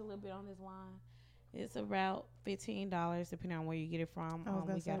splurge a little bit on this wine. It's about $15 depending on where you get it from. I was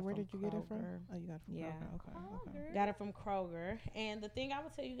gonna We say, got it where from did you get it from? Kroger. Oh, you got it from Yeah. Kroger. Okay. Got it from Kroger. And the thing I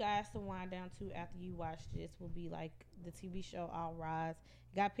would tell you guys to wind down to after you watch this will be like the TV show All Rise.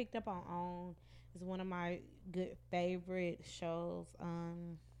 Got picked up on OWN. It's one of my good favorite shows.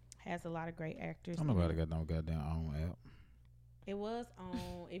 Has a lot of great actors. Don't nobody got no goddamn own app. It was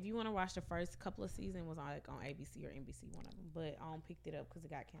on. If you want to watch the first couple of seasons, was on like on ABC or NBC, one of them. But OWN picked it up because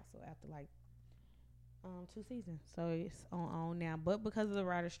it got canceled after like 2 seasons. So it's on OWN now. But because of the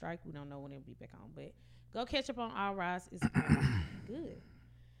writer's strike, we don't know when it'll be back on. But go catch up on All Rise. It's good.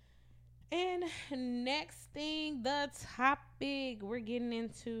 And next thing, the topic. We're getting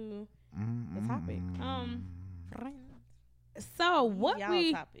into the topic. Friends. So what y'all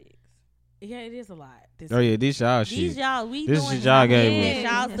we? topics. Yeah, it is a lot. Oh yeah, this y'all These shit. y'all, we This doing shit y'all gave topics us.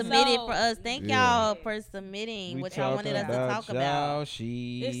 that y'all submitted So- for us. Thank Yeah. y'all for submitting We what y'all wanted us to talking talk about. y'all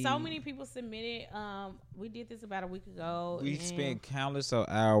shit. There's so many people submitted. We did this about a week ago. We and spent countless of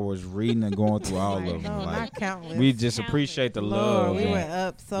hours reading and going through all of them. No, Like, not countless. we just Countless. appreciate the Lord, love. we and- were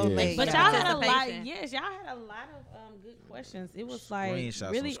up so Yeah. late. But The y'all had a lot. participation. Yes, y'all had a lot of good questions. It was like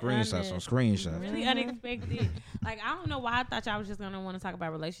screenshots, really on screenshots. really unexpected. Like I don't know why I thought y'all was just gonna want to talk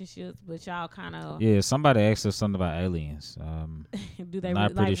about relationships, but y'all kind of Yeah, somebody asked us something about aliens. do they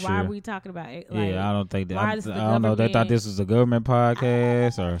not like? pretty Why are sure. we talking about it? Yeah, I don't think that. why I is the don't know. They thought government- this was a government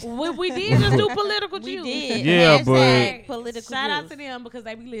podcast, or We did just do political We juice. did. Yeah, Hashtag but- political Shout out juice. to them because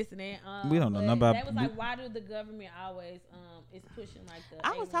they be listening. We don't know but nothing about- That was like, why do the government always is pushing like the?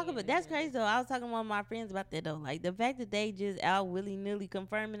 I was talking alien about that's agenda? crazy though. I was talking to one of my friends about that though. Like the fact that they just out willy nilly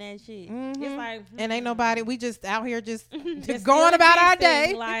confirming that shit. Mhm. It's like and ain't nobody. We just out here just Just going still about our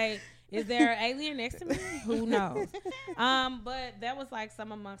existing, day. Like, is there an alien next to me? Who knows? But that was like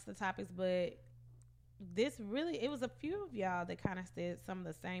some amongst the topics. But this really, it was a few of y'all that kind of said some of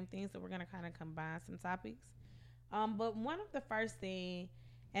the same things. So we're gonna kind of combine some topics. But one of the first thing,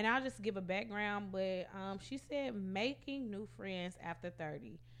 and I'll just give a background. But she said making new friends after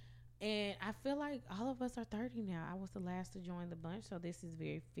 30. And I feel like all of us are 30 now. I was the last to join the bunch, so this is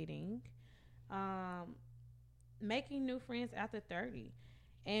very fitting. Making new friends after 30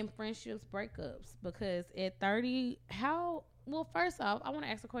 and friendships breakups, because at 30, first off, I want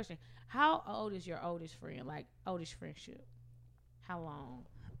to ask a question. How old is your oldest friend? Like oldest friendship? How long?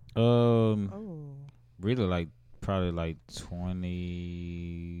 Oh. really like probably like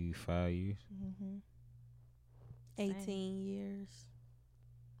 25 years. Mm-hmm. 18 years.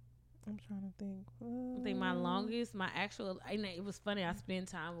 I'm trying to think. I think my longest, my actual, and it was funny. I spent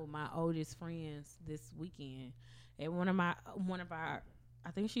time with my oldest friends this weekend, and one of our,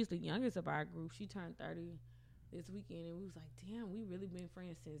 I think she's the youngest of our group. She turned 30 this weekend, and we was like, damn, we really been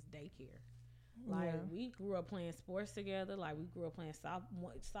friends since daycare. Like we grew up playing sports together. Like we grew up playing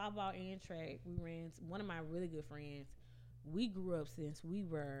softball and track. We ran. One of my really good friends. We grew up since we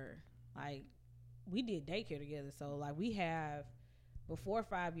were like, we did daycare together. So like we have before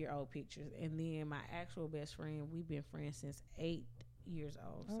 5-year-old pictures, and then my actual best friend, we've been friends since 8 years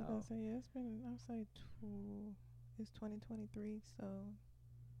old. I was gonna So say yeah, it's been. I'll say it's 2023, so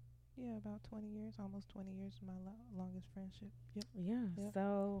yeah, about 20 years, almost 20 years. My longest friendship. Yep. yeah. Yep.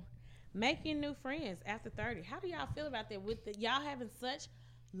 So making new friends after 30. How do y'all feel about that? With y'all having such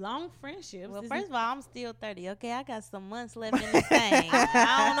long friendships. Well, Is first it- of all, I'm still 30. Okay, I got some months left in this thing.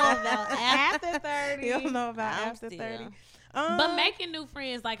 I don't know about after 30. You don't know about I'm after still- 30. But making new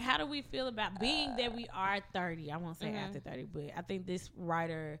friends, like, how do we feel about being that we are 30? I won't say Mhm. after 30, but I think this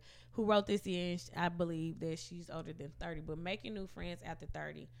writer who wrote this in, I believe that she's older than 30, but making new friends after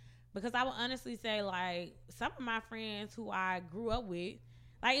 30. Because I would honestly say, like, some of my friends who I grew up with,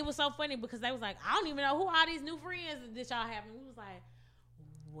 like, it was so funny because they was like, I don't even know who all these new friends that y'all have. And we was like,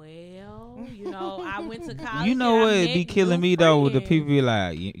 well, you know, I went to college. You know and I what met be killing new me though? The friends. people be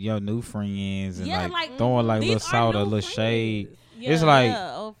like, your new friends, and Yeah, like, like, throwing like these little are salt or new little friends. shade. Yeah. It's like,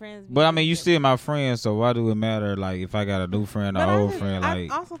 Yeah, old friends. but I mean, you still my friend, so why do it matter? Like, if I got a new friend or But I old just- friend, I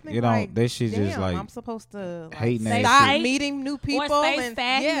like, also think you know, like, that shit just damn, like, I'm supposed to like, hating that stop shit. meeting new people stay and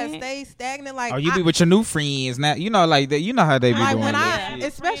stagnant. stay stagnant. Like, or you be with your new friends now. You know, like that. You know how they be Like, doing when that I- have shit. a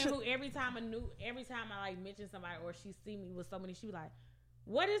especially- friend who every time I like mention somebody or she see me with somebody, she be like,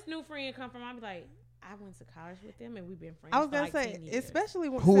 "Where this new friend come from?" I be like, "I went to college with them and we've been friends." I was for gonna like say, 10 years. especially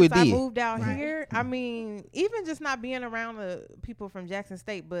Who since it I did? moved out Right. here. I mean, even just not being around the people from Jackson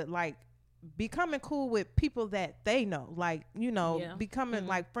State, but like becoming cool with people that they know, like Yeah. becoming Mhm.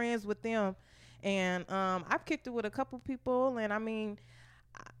 like friends with them. And I've kicked it with a couple people, and I mean,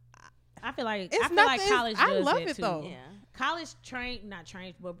 I feel like it's I feel nothing. like college. I does love that it too. though. Yeah. College not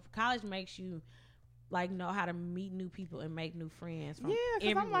trains, but college makes you like know how to meet new people and make new friends. From Yeah,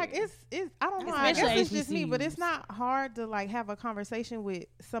 because I'm like, everywhere. it's I don't know. I Especially guess it's just me, but it's HBCUs. not hard to like have a conversation with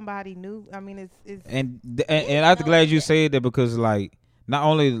somebody new. I mean, it's And I'm glad you said that, because like, not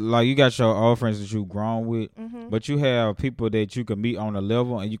only like you got your old friends that you've grown with, mhm. but you have people that you can meet on a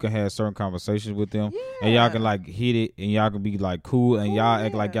level and you can have certain conversations with them, yeah. and y'all can like hit it, and y'all can be like cool, and Cool, y'all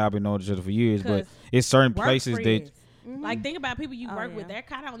act like yeah. y'all been knowing each other for years. But 'Cause it's certain work places friends. Mhm. Like, think about people you Oh, work with. yeah. They're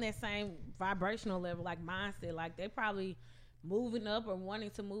kind of on that same vibrational level, like mindset. Like, they probably moving up or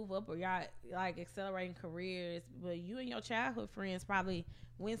wanting to move up, or y'all like accelerating careers, but you and your childhood friends probably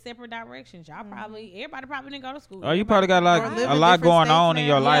went separate directions. Y'all everybody probably didn't go to school. Oh, you probably got like Or live a in lot different going states on in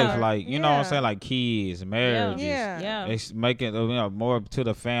your now. life, Yeah. like you know what I'm Yeah. saying, like kids, marriages, Yeah. it's making more to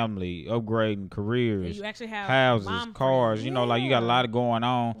the family, upgrading careers, You actually have houses, mom cars. friends. You know, like you got a lot of going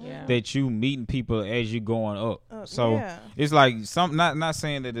on Yeah. that you meeting people as you going up. So yeah. it's like some not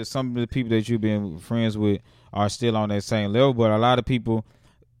saying that there's some of the people that you've been friends with are still on that same level, but a lot of people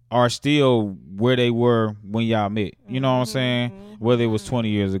are still where they were when y'all met. You know what I'm saying? Whether it was 20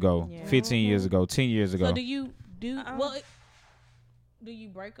 years ago, Yeah. 15 years ago, 10 years ago. So do you do you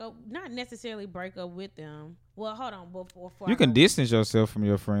break up? Not necessarily break up with them. Well, hold on. Before You can distance yourself from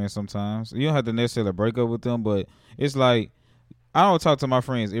your friends sometimes. You don't have to necessarily break up with them, but it's like I don't talk to my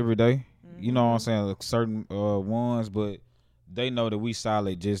friends every day. You know what I'm saying? Like certain ones, but they know that we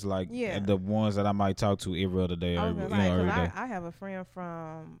solid, just like Yeah. the ones that I might talk to every other day. I was Every, gonna say, every 'cause day. I have a friend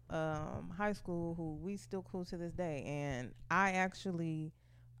from high school who we still cool to this day, and I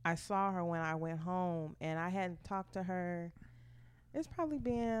saw her when I went home, and I hadn't talked to her. It's probably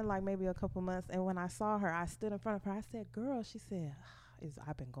been like maybe a couple months, and when I saw her, I stood in front of her. I said, "Girl," she said,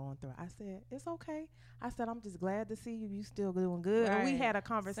 I've been going through it. I said, "It's okay." I said, "I'm just glad to see you. You still doing good." And we Right. had a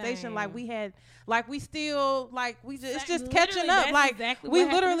conversation Same. like we had, like we still, like we just, it's just Literally, catching up. that's Like exactly we what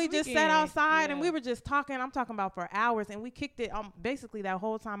happened literally this just sat weekend. outside and Yeah. we were just talking. I'm talking about for hours, and we kicked it basically that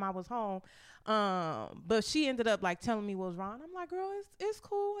whole time I was home. But she ended up like telling me what was wrong. I'm like, "Girl, it's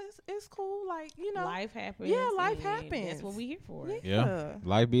cool. It's cool. Like, you know, life happens. Yeah, life and happens. That's what we here for. Yeah,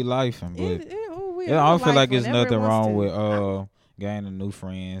 life be life, but I I don't feel like there's nothing wrong with gaining new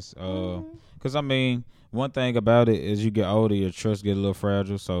friends. Cause I mean, one thing about it is you get older, your trust get a little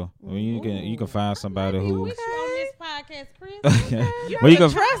fragile. So when you can find somebody Maybe who we should on this podcast, Chris. well, you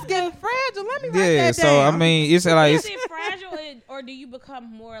can trust getting fragile. Let me write yeah. that So down. I mean, it's like Is it fragile, or do you become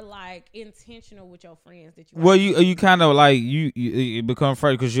more like intentional with your friends that you? well, you kind of like you it become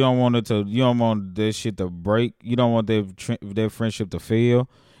fragile because you don't want that shit to break. You don't want their friendship to fail.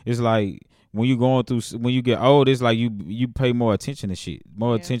 It's like when you get old, it's like you pay more attention to shit,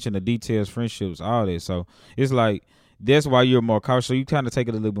 more attention to details, friendships, all that. So it's like that's why you're more cautious. So you kind of take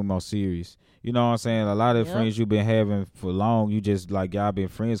it a little bit more serious. You know what I'm saying? A lot of friends you've been having for long, you just like y'all been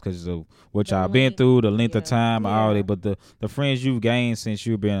friends because of what y'all been through, the length of time, all that. But the friends you've gained since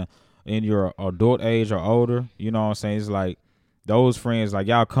you've been in your adult age or older, you know what I'm saying? It's like those friends, like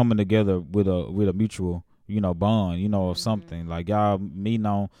y'all coming together with a mutual, bond, of something. Like y'all meeting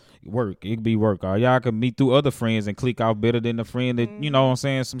on work. It could be work. Or y'all can meet through other friends and click off better than the friend that, you know what I'm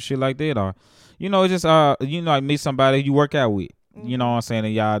saying, some shit like that. Or, it's just, like meet somebody you work out with. You know what I'm saying?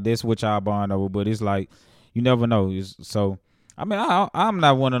 And y'all, that's what y'all bond over. But it's like, you never know. So, I mean, I'm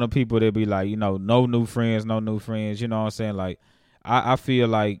not one of the people that be like, no new friends, no new friends. You know what I'm saying? Like, I feel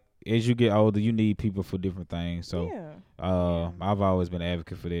like as you get older, you need people for different things. So, I've always been an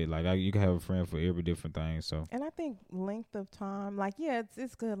advocate for that. Like, you can have a friend for every different thing. So, and I think length of time, like,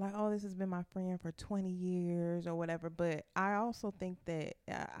 it's good. Like, oh, this has been my friend for 20 years or whatever. But I also think that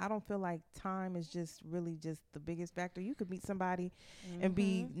I don't feel like time is just really just the biggest factor. You could meet somebody and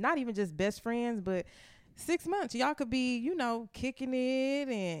be not even just best friends, but 6 months, y'all could be, kicking it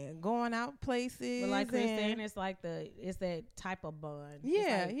and going out places. But like Chris saying, it's like it's that type of bond.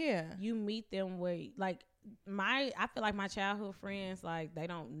 Yeah, it's like you meet them where, like, I feel like my childhood friends, like, they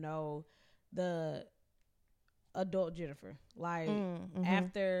don't know the adult Jennifer. Like,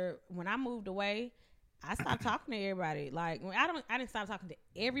 after when I moved away, I stopped talking to everybody. Like, I didn't stop talking to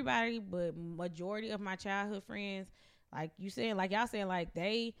everybody, but majority of my childhood friends, like you saying, like y'all saying, like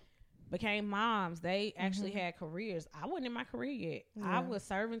they became moms. They actually had careers. I wasn't in my career yet. I was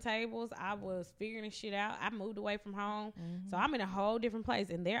serving tables. I was figuring shit out. I moved away from home. So I'm in a whole different place,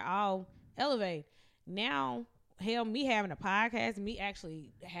 and they're all elevated. Now, hell, me having a podcast, me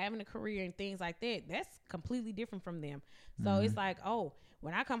actually having a career and things like that, that's completely different from them. So it's like, oh,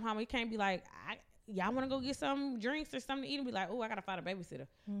 when I come home, it can't be like, y'all want to go get some drinks or something to eat and be like, oh, I got to find a babysitter.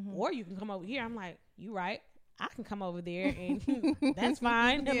 Or you can come over here. I'm like, you right. I can come over there and that's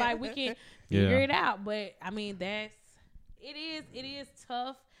fine. Like, we can figure it out. But I mean, it is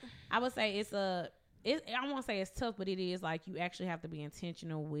tough. I would say I won't say it's tough, but it is like you actually have to be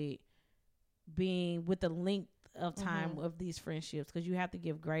intentional with being with the length of time of these friendships, because you have to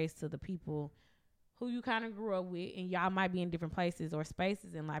give grace to the people who you kind of grew up with, and y'all might be in different places or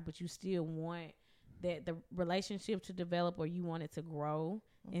spaces in life, but you still want that the relationship to develop, or you want it to grow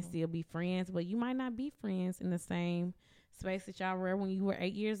and still be friends, but you might not be friends in the same space that y'all were when you were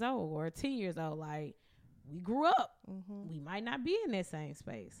 8 years old or 10 years old. Like, we grew up. We might not be in that same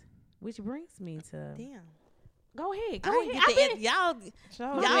space, which brings me to Go ahead. I Go didn't ahead. get the y'all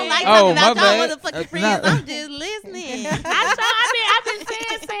Show bad. like Oh, talking my about bad. y'all motherfucking friends. I'm just listening. I've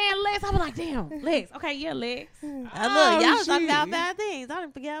been saying Lex. I'm like, damn, Lex. Okay, yeah, Lex. Look, Oh, y'all was talking shit. about bad things. I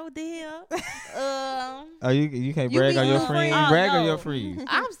didn't forget what the hell. Oh, you can't You brag be on your on friends. friends. Brag Oh, on your no. friends.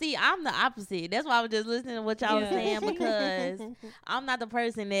 I'm the opposite. That's why I was just listening to what y'all was Yeah. saying because I'm not the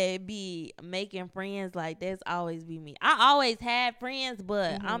person that be making friends. Like that's always be me. I always had friends,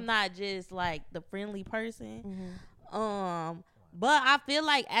 but I'm not just like the friendly person. But I feel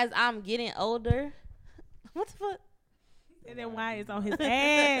like as I'm getting older, what the fuck? And then why is on his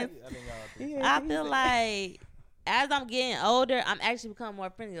ass? I feel like as I'm getting older, I'm actually becoming more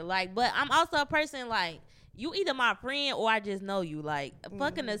friendly. Like, but I'm also a person like you either my friend or I just know you. Like,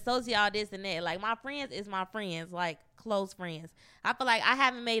 fucking associate all this and that. Like, my friends is my friends, like close friends. I feel like I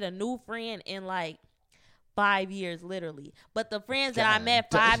haven't made a new friend in like 5 years, literally. But the friends that I met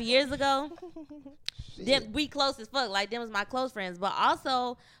 5 years ago, them we close as fuck. Like them was my close friends. But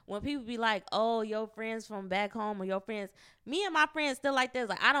also when people be like, "Oh, your friends from back home or your friends," me and my friends still like this.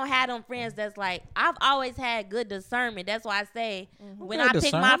 Like I don't have them friends that's like I've always had good discernment. That's why I say when Good I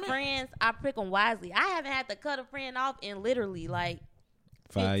pick my discernment? friends, I pick them wisely. I haven't had to cut a friend off in literally like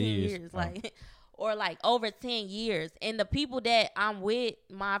 5 15 years. like or like over 10 years. And the people that I'm with,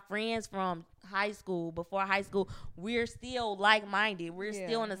 my friends from high school, before high school, we're still like-minded. We're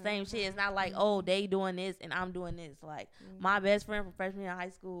still on the same shit. It's not like, oh, they doing this and I'm doing this. Like my best friend from freshman year of high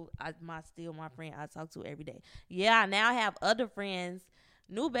school, still my friend I talk to every day. Yeah, I now have other friends,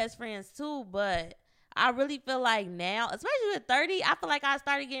 new best friends too, but I really feel like now, especially at 30, I feel like I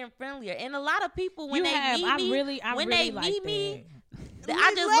started getting friendlier. And a lot of people, when they meet me, I when really they like meet that. me,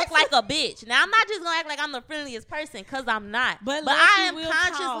 I just look like a bitch. Now I'm not just gonna act like I'm the friendliest person because I'm not. But But Lex, I you am will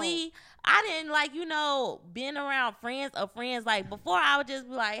consciously. I didn't like being around friends of friends. Like before, I would just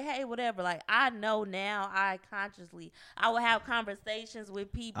be like, hey, whatever. Like I know now. I would have conversations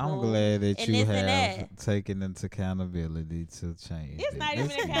with people. I'm glad that and you this and have that. taken into accountability to change. It's it. not even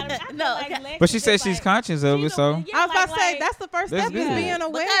That's good. accountability. No, But she said she's conscious of it, so I was about to say that's the first That's step is good. being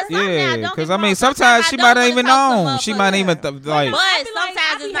aware. Because some now, yeah. don't Because get I me mean, wrong, sometimes she I might don't not even wanna talk to known. She might motherfuckers. even like. But I be like- sometimes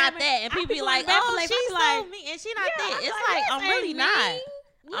I it's be not having- that, and I people be be going like, back "Oh, and she's forth, so like, mean," and she not that. It's I'm like I'm this really ain't not. me.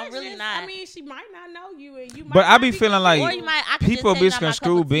 I'm really not. I mean, she might not know you, and you. Might But I not be feeling cool. like Or you might. I could people just say not my cup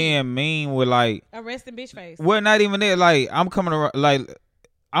misconstrue of tea. being mean with like. arresting bitch face. Well, not even that. Like I'm coming around. Like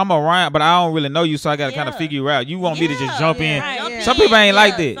I'm around, but I don't really know you, so I gotta kind of Yeah. figure you out. You want me to just jump in? Right, Jump yeah. Some people ain't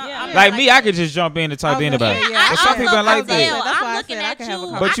like yeah, that. I'm Like not me, I could just jump in and talk to anybody. Yeah, But some people ain't like that. That's That's I'm why I looking said I at can have a you.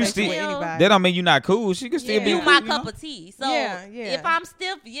 But you conversation still- with anybody. That don't mean you're not cool. She can still Yeah. be You cool. my you cup know? of tea. So Yeah. if I'm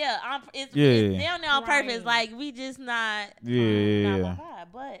still, it's Yeah. down there on purpose. Right. Like we just not. not my Yeah. vibe.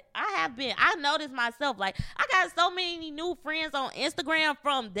 But I noticed myself. Like I got so many new friends on Instagram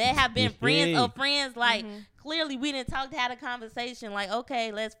from that have been friends of friends. Like clearly we didn't had a conversation. Like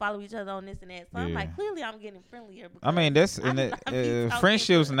okay, let's follow each other on this and that. So I'm Yeah. like clearly I'm getting friendlier. I mean, that's I'm and not being talking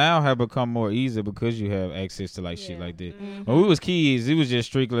friendships to- now have become more easy because you have access to like shit Yeah. like that. Mm-hmm. When we was kids, it was just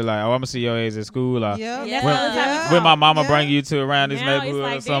strictly like, oh, I'm gonna see your ass at school. Or, Yeah. Yeah. Yeah. when my mama Yeah. bring you to around this Now it's neighborhood or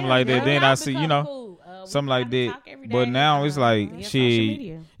like, something damn, like that, girl, then y'all I see, become you know, cool. We something try like to that. talk every But day. now it's like Yeah, social shit.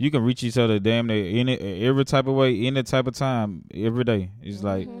 media. You can reach each other damn near every type of way, any type of time, every day. It's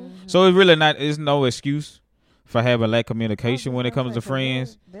like so. It's really not. It's no excuse for having lack of communication when it comes to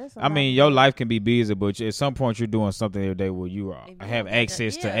friends. I mean, your life can be busy, but at some point you're doing something every day where you If you have don't get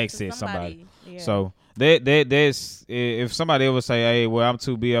access that- to yeah, access somebody. Yeah. So that's if somebody ever say, "Hey, well, I'm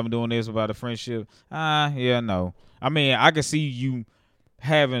too big, I'm doing this about a friendship." Yeah, no. I mean, I can see you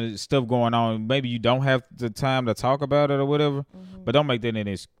having stuff going on. Maybe you don't have the time to talk about it or whatever, but don't make that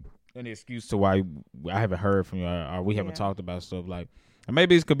an excuse to why I haven't heard from you or we haven't talked about stuff like. And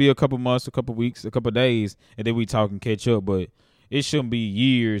maybe it could be a couple months, a couple weeks, a couple days, and then we talk and catch up. But it shouldn't be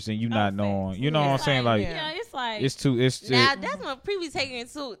years and you not knowing. You know what I'm saying? Like yeah, it's like it's too. It's Now that's when pre taking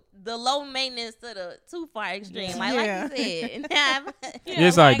it to the low maintenance to the too far extreme. Like Yeah. you said. Now,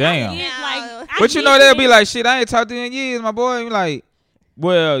 It's like, damn. Yeah. But you know they'll be like, shit, I ain't talked to you in years, my boy. And you like,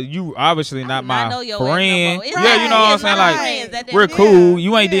 well, you obviously not do my not know your ass no friend. more. It's Yeah, like- you know what I'm it's saying? not Like, friends at that we're point. cool.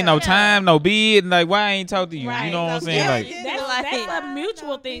 You ain't did no Yeah. time, no bid. And like, why I ain't talk to you? Right. You know what I'm saying? Yeah, Like, yeah. that's a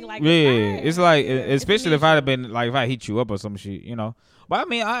mutual thing. Like yeah, it's like, Yeah. especially if I'd have been like, if I hit you up or some shit, you know. But I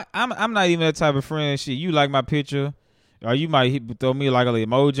mean, I'm not even that type of friend. Shit, you like my picture, or you might throw me like a little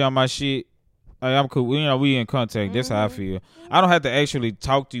emoji on my shit. Like, I'm cool. You know, we in contact. That's how I feel. I don't have to actually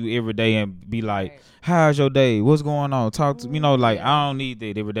talk to you every day and be like, how's your day? What's going on? Talk to like I don't need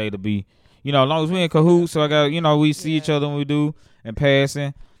that every day to be, as long as we in cahoots. So I got, we see each other when we do and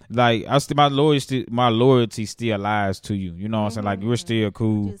passing. like my loyalty still lies to you. You know what I'm saying? Like we're still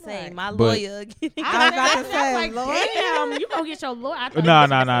cool. Just say Right. my But- lawyer again. I was about to say, like, Lord. damn, you gonna get your lawyer? I thought No, you no, was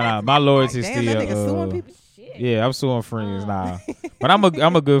no, gonna no. say My loyalty Damn, that nigga still. suing people. shit. Yeah, I'm suing friends now. But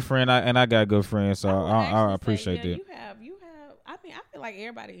I'm a good friend, and I got good friends, so would actually I say, appreciate yeah, that. You have. I mean, I feel like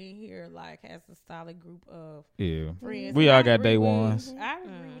everybody in here like has a solid group of Yeah. friends. We And all I got agree day with- ones. I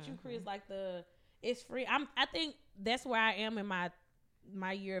agree with you, Chris. Like it's free. I think that's where I am in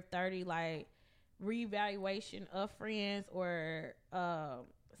my year of 30. Like reevaluation of friends or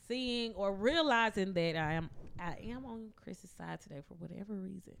seeing or realizing that I am on Chris's side today for whatever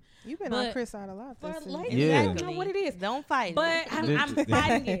reason. You've been But on Chris side a lot For this season. like, Yeah. I don't know what it is. Don't fight. But I'm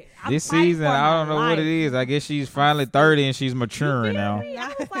fighting it. I'm This fighting season, for I don't my know what it life. is. I guess she's finally 30 and she's maturing You feel now. me? I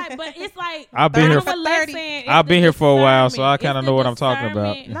was like, but it's like I've been I here know for what Lex saying. It's I've been the here for a while, so I discernment. kinda It's know the what I'm talking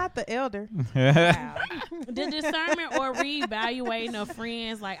about. discernment. Not the elder. Wow. The discernment or reevaluating of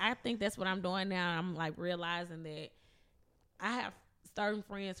friends, like I think that's what I'm doing now. I'm like realizing that I have certain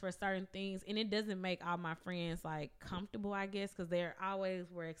friends for certain things, and it doesn't make all my friends like comfortable, I guess, because they're always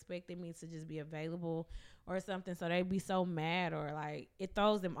were expecting me to just be available or something, so they be so mad or like it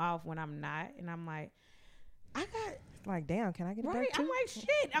throws them off when I'm not, and I'm like, I got Like, damn, can I get it right. back I'm too? like,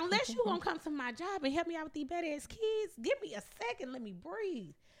 shit. Unless you gonna come to my job and help me out with these bad ass kids, give me a second. Let me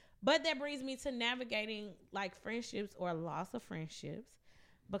breathe. But that brings me to navigating like friendships or loss of friendships,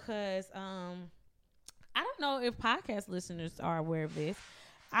 because I don't know if podcast listeners are aware of this.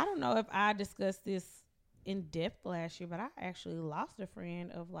 I don't know if I discussed this in depth last year, but I actually lost a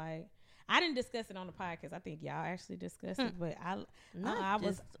friend of like. I didn't discuss it on the podcast. I think y'all actually discussed it, but I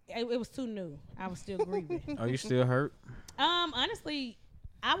was. It was too new. I was still grieving. Are you still hurt? Honestly,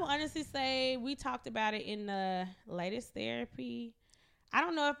 I will honestly say we talked about it in the latest therapy. I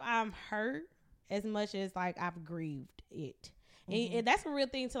don't know if I'm hurt as much as like I've grieved it. And that's a real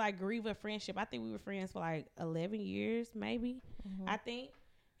thing to like grieve a friendship. I think we were friends for like 11 years, maybe. I think.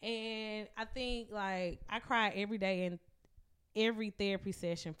 And I think like I cried every day in every therapy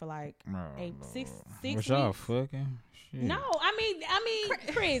session for like six Was y'all weeks. fucking? Shit. No, I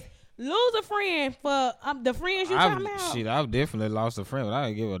mean, Chris, lose a friend for the friends you talking about. Shit, I've definitely lost a friend, but I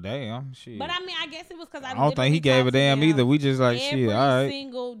didn't give a damn. Shit. But I mean, I guess it was because I I don't think he literally gave a talked to damn them either. We just like every shit. All right.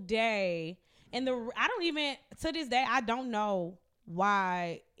 single day, and I don't even to this day I don't know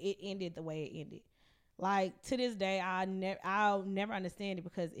why it ended the way it ended. Like to this day, I'll never understand it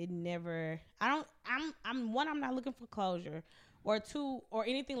because it never. I'm not looking for closure, or two, or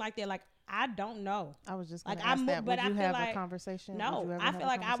anything like that. Like I don't know. I was just Like, gonna ask that. but Would I you feel have like- a conversation? No, Would you ever I have feel a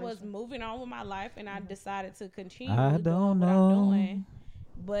like I was conversation? moving on with my life, and I decided to continue. I doing don't what know. I'm doing.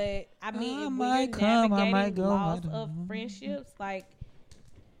 But I mean, I when might you're come, I navigating might go, I loss don't of know. friendships, like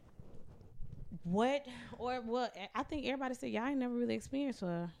what or what? I think everybody said y'all ain't never really experienced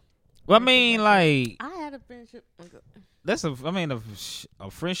a. Well, I mean, like I had a friendship. that's a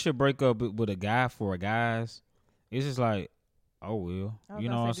friendship breakup with a guy for a guys. It's just like, oh well, I was you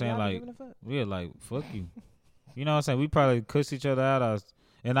know gonna what I'm say, saying? do y'all be Like, giving a fuck? we're like, fuck you. You know what I'm saying? We probably cuss each other out, or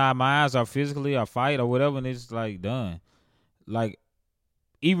in our minds, or physically, or fight, or whatever, and it's like done. Like,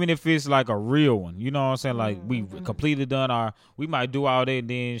 even if it's like a real one, you know what I'm saying? Like, we completely done we might do all that, and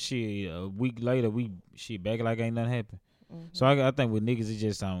then shit, a week later, we back like ain't nothing happened. So I think with niggas, it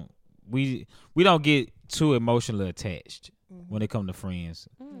just we don't get too emotionally attached when it come to friends.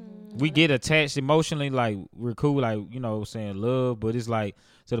 We get attached emotionally, like we're cool, like, you know, saying love, but it's like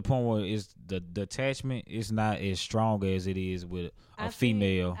to the point where it's the attachment is not as strong as it is with a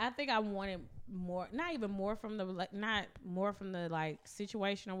female. I think I wanted more, not even more from the not more from the like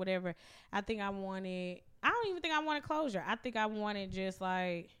situation or whatever. I think I don't even think I wanted closure. I think I wanted just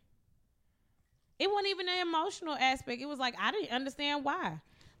like, it wasn't even an emotional aspect. It was like I didn't understand why.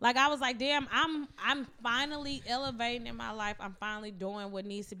 Like I was like, damn, I'm finally elevating in my life. I'm finally doing what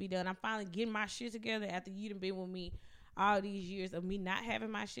needs to be done. I'm finally getting my shit together after you done been with me all these years of me not having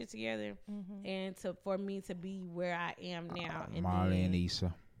my shit together, and for me to be where I am now. And Molly and then,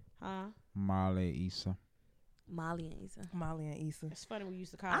 Issa. huh? Molly and Issa. Molly and Issa. Molly and Issa. It's funny we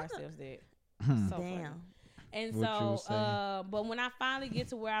used to call I ourselves that. So funny. Damn. And What you was so, saying? but when I finally get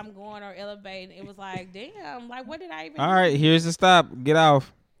to where I'm going or elevating, it was like, damn, like what did I even? All do? right, here's the stop. Get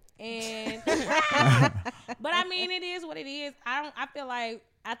off. And but I mean, it is what it is.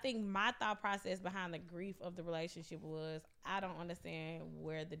 I think my thought process behind the grief of the relationship was I don't understand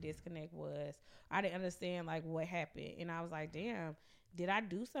where the disconnect was. I didn't understand like what happened, and I was like, damn, did I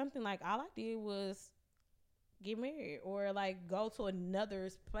do something? Like all I did was get married or like go to another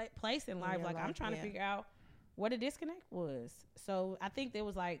place in life. your Like I'm life, trying to yeah. figure out what the disconnect was. So I think there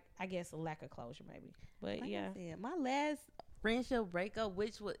was like, I guess, a lack of closure maybe. But Like yeah. I said, my last friendship breakup,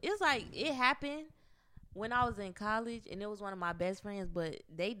 which was, it's like, it happened when I was in college, and it was one of my best friends, but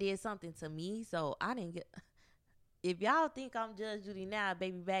they did something to me, so I didn't get. If y'all think I'm Judge Judy now,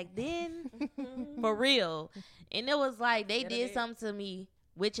 baby, back then, for real. And it was like, they did something to me,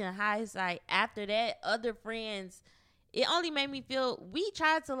 which in hindsight, after that, other friends, it only made me feel, we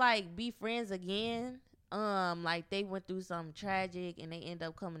tried to like be friends again. Like they went through something tragic and they end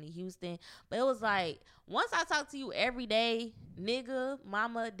up coming to Houston. But it was like, once I talk to you every day, nigga,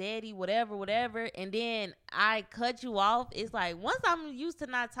 mama, daddy, whatever, and then I cut you off, it's like, once I'm used to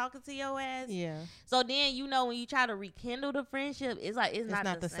not talking to your ass, Yeah. so then, you know, when you try to rekindle the friendship, it's like, it's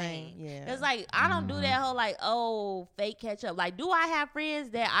not the same. Yeah. It's like, I don't do that whole like, oh, fake catch up. Like, do I have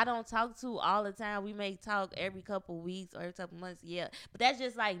friends that I don't talk to all the time? We may talk every couple weeks or every couple months. Yeah. But that's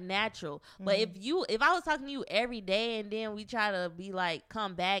just like natural. But if I was talking to you every day and then we try to be like,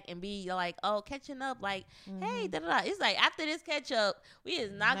 come back and be like, oh, catching up, like, hey, da-da-da. It's like, after this catch up, we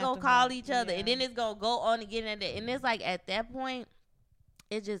is not going to call each other. And then it's going to go on again. And it's like, at that point,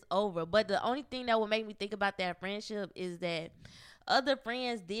 it's just over. But the only thing that would make me think about that friendship is that other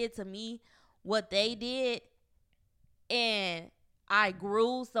friends did to me what they did, and I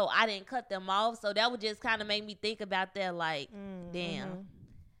grew, so I didn't cut them off. So that would just kind of make me think about that, like, damn.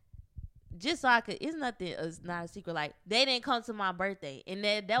 Just so I could, it's not a secret. Like, they didn't come to my birthday, and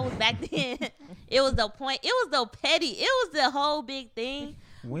that was back then. It was the point. It was the petty. It was the whole big thing.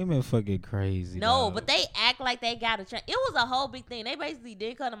 Women fucking crazy. No, dog. but they act like they got a train. It was a whole big thing. They basically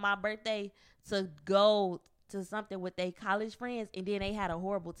did come to my birthday to go to something with their college friends, and then they had a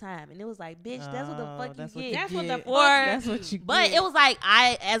horrible time. And it was like, bitch, that's what the fuck you get. That's what the fuck. That's what you But get. it was like,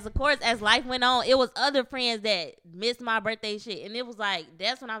 as life went on, it was other friends that missed my birthday shit. And it was like,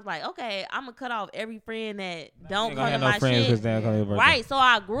 that's when I was like, okay, I'm going to cut off every friend that don't come to my shit. Right, so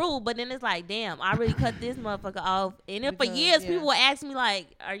I grew, but then it's like, damn, I really cut this motherfucker off. And then for years, people would ask me like,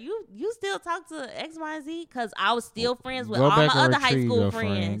 are you still talk to X, Y, and Z? Because I was still friends with all my other high school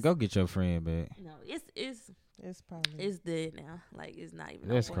friends. Go get your friend back. No, it's dead now. Like, it's not even.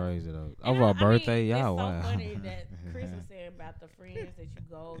 That's no point. crazy though. And Over a birthday, y'all. It's so Wow. funny that Chris was saying about the friends that you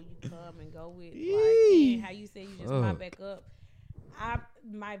come and go with. Like, and how you said you just pop back up.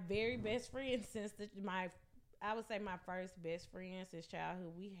 My very best friend since I would say my first best friend since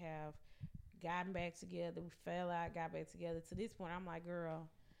childhood. We have gotten back together. We fell out, got back together. To this point, I'm like, girl.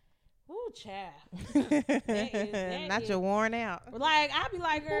 Ooh, child. Not your worn out. Like, I'll be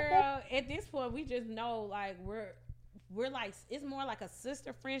like, girl, at this point, we just know, like, we're like, it's more like a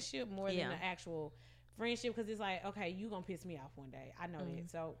sister friendship more than an actual friendship. Because it's like, okay, you going to piss me off one day. I know that.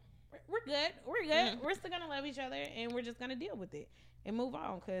 So, we're good. We're good. We're still going to love each other. And we're just going to deal with it and move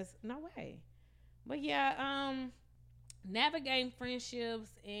on. Because no way. But, yeah, navigating friendships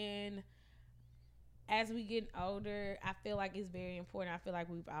and as we get older, I feel like it's very important. I feel like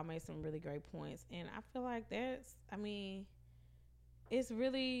we've all made some really great points. And I feel like it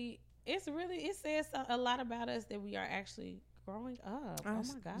says a lot about us that we are actually growing up. Oh my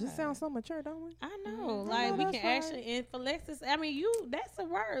God. Just sounds so mature, don't we? I know. Like, we can actually, and for Lexus, I mean, that's a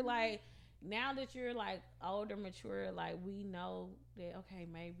word. Like, now that you're like older, mature, like, we know that, okay,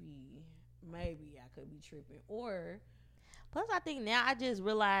 maybe I could be tripping. Or, plus, I think now I just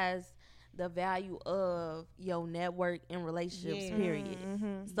realized the value of your network and relationships, period.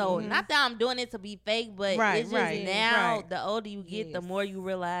 So not that I'm doing it to be fake, but it's just now the older you get, the more you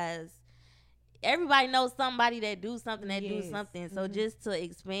realize everybody knows somebody that do something that do something. So just to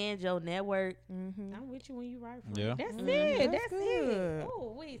expand your network. I'm with you when you right. Yeah. That's it. That's good. it.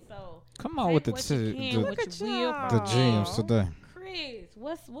 Oh, wait. So Come on with the GMs today. Chris,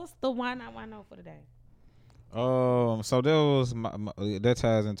 what's the why not for today? So that was that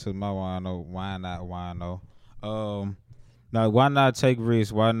ties into my why not. Now why not take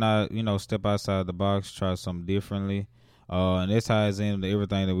risks? Why not step outside the box, try something differently? And this ties into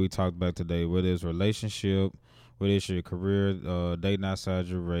everything that we talked about today, whether it's relationship, whether it's your career, dating outside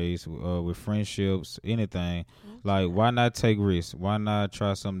your race, with friendships, anything. Like, why not take risks? Why not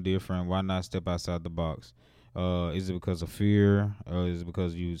try something different? Why not step outside the box? Is it because of fear? Is it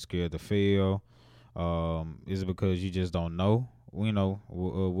because you scared to fail? Is it because you just don't know,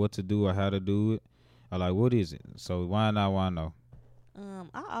 what to do or how to do it? Or like, what is it? So why not? Why no?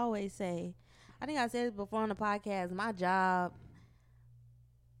 I always say, I think I said it before on the podcast, my job,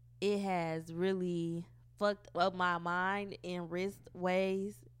 it has really fucked up my mind in risk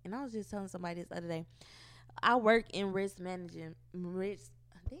ways. And I was just telling somebody this other day, I work in risk management.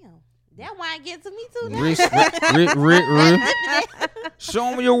 That wine get to me too. Now. Wrist,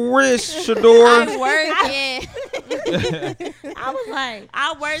 Show me your wrist, Shador. I work in. I was like,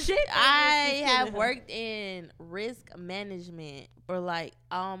 I have worked in risk management for like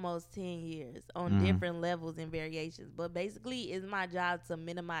almost 10 years on different levels and variations. But basically, it's my job to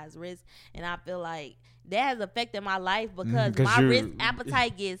minimize risk, and I feel like that has affected my life because my risk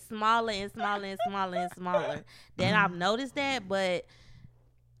appetite gets smaller and smaller and smaller and smaller. Then I've noticed that, but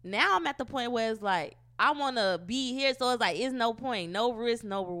now I'm at the point where it's like I want to be here, so it's like it's no point, no risk,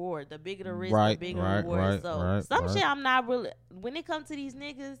 no reward. The bigger the risk, the bigger the reward. So some shit I'm not really. When it comes to these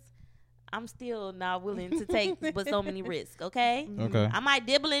niggas, I'm still not willing to take but so many risks, okay? Okay. I might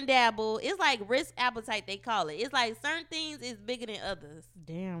dibble and dabble. It's like risk appetite, they call it. It's like certain things is bigger than others.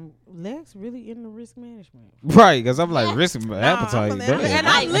 damn, Lex really into risk management. Right, because I'm like risk appetite. And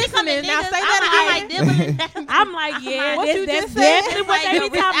I'm listening. Now say that again. I'm like dibbling. I'm like, yeah, What you that's just said? definitely what Like they your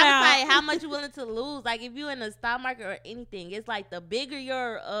be risk talking appetite, about. how much you willing to lose. Like if you in the stock market or anything, it's like the bigger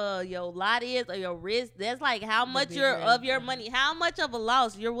your lot is or your risk, that's like how much of your money, how much of a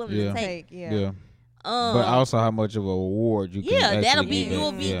loss you're willing to take. Yeah. But also how much of a reward you can actually that'll be get. you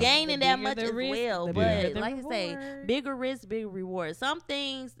will be gaining The that bigger much the as risk, well. the But bigger the like I say, reward. bigger risk, bigger reward. Some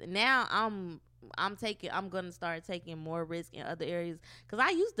things now I'm gonna start taking more risk in other areas because I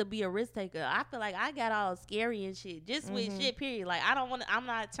used to be a risk taker. I feel like I got all scary and shit just with shit. Period. Like I'm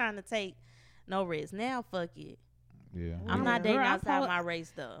not trying to take no risk now. Fuck it. Yeah. I'm not dating Girl, I outside thought- my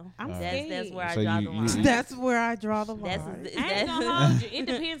race though. I'm that's scared. where I So draw you- the you- line. That's where I draw the That's line. I ain't gonna hold you. It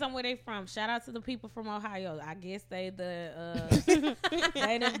depends on where they from. Shout out to the people from Ohio. I guess they the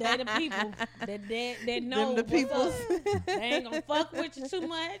they the people that know the what's peoples. up. They ain't gonna fuck with you too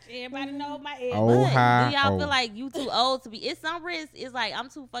much. Everybody know my ex. Oh, But hi. do y'all Oh. feel like you too old to be? It's some risk. It's like I'm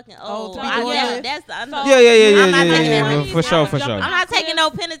too fucking Old old. to be I doing guess it. that's I know. Yeah. I'm not taking no For sure, for sure. I'm not taking no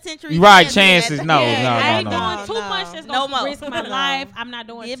penitentiary. Right, chances. chances. No, I ain't no. doing too No. much that's No gonna more. risk my life. I'm not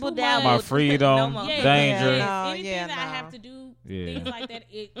doing Dibble too dabble. My much. freedom, No more. Yeah, danger. No, anything yeah, that I no. have to do, Yeah. things like that,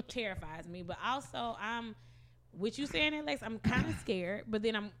 it terrifies me. But also, with you saying that, Lex, I'm kind of scared, but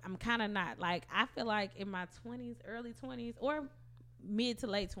then I'm kind of not. Like I feel like in my 20s, early 20s, or mid to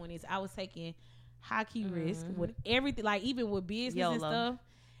late 20s, I was taking high key risk with everything, like even with business and YOLO. stuff.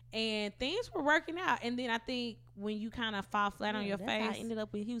 And things were working out. And then I think when you kind of fall flat on your That's how I face, ended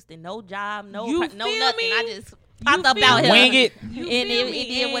up in Houston. No job, no You no feel nothing. me? I just popped up feel out me? here. Wing it. You And feel it me?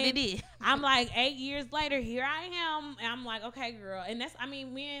 did what it And did. I'm like 8 years later, here I am. And I'm like, okay, girl. And that's, I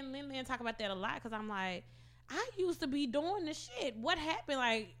mean, me and Lynn talk about that a lot because I'm like, I used to be doing the shit. What happened?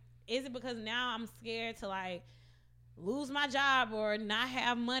 Like, is it because now I'm scared to like lose my job or not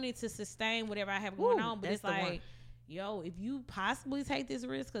have money to sustain whatever I have going Ooh, on? But that's it's the one. like, yo, if you possibly take this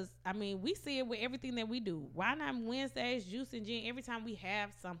risk, because I mean, we see it with everything that we do. Why not Wednesdays, juice and gin? Every time we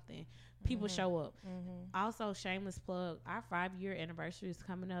have something, people show up. Also, shameless plug, our 5-year anniversary is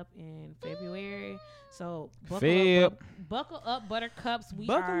coming up in February. So buckle up, buttercups. We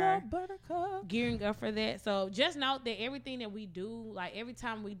Buckle are up, buttercup. gearing up for that. So just note that everything that we do, like every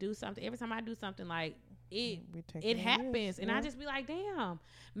time we do something, every time I do something, like it happens. And I just be like, damn,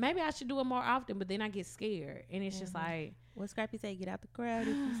 maybe I should do it more often. But then I get scared. And it's just like, What Scrappy say? Get out the crowd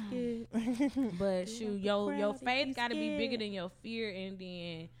if you scared. but shoot, your crowd if faith you got to be bigger scared. than your fear. And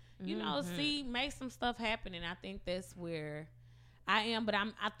then, you know, make some stuff happen. And I think that's where I am. But I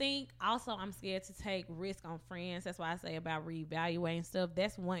think also I'm scared to take risk on friends. That's why I say about reevaluating stuff.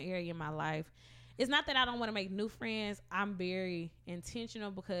 That's one area in my life. It's not that I don't want to make new friends. I'm very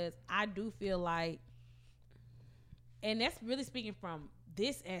intentional because I do feel like, and that's really speaking from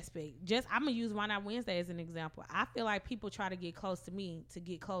this aspect. Just I'm gonna use Why Not Wednesday as an example. I feel like people try to get close to me to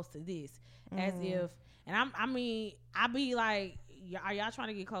get close to this, as if, and I be like, are y'all trying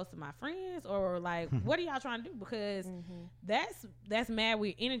to get close to my friends or like what are y'all trying to do? Because that's mad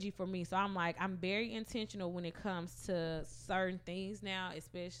weird energy for me. So I'm like, I'm very intentional when it comes to certain things now,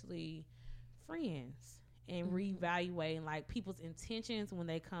 especially friends, and reevaluating like people's intentions when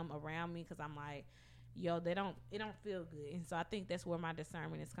they come around me. Because I'm like, yo, it don't feel good. And so I think that's where my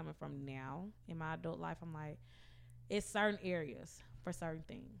discernment is coming from now in my adult life. I'm like, it's certain areas for certain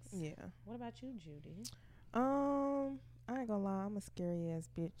things. Yeah. What about you, Judy? I ain't gonna lie, I'm a scary ass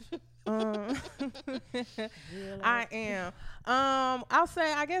bitch. I am. I'll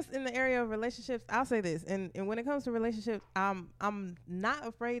say, I guess in the area of relationships, I'll say this, and when it comes to relationships, I'm not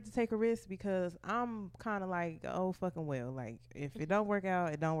afraid to take a risk because I'm kind of like, oh fucking well, like if it don't work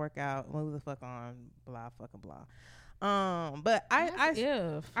out, it don't work out. Move the fuck on, blah fucking blah. But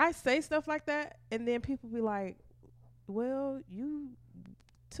I say stuff like that, and then people be like, well, you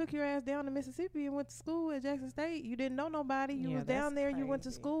took your ass down to Mississippi and went to school at Jackson State. You didn't know nobody. You Yeah, was down that's there. You went to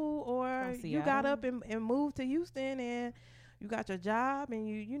crazy. school, or From you got Seattle? up and moved to Houston, and you got your job, and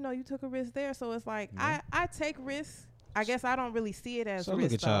you took a risk there. So it's like Yeah. I take risks. I guess I don't really see it as So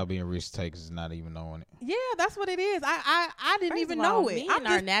risk. look at though. y'all being risk takers and not even knowing it. Yeah, that's what it is. I didn't First even of all, know it. men I'm are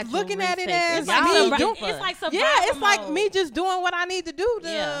just natural looking at it risk takers. as It's Y'all me survive- doing. it's like survival Yeah, it's like mode. me just doing what I need to do to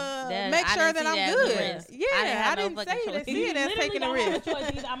that- make I sure didn't that see I'm that as a good. risk. Yeah, I didn't have I no didn't fucking say choice. that. You See it as literally taking a don't have risk. a choice.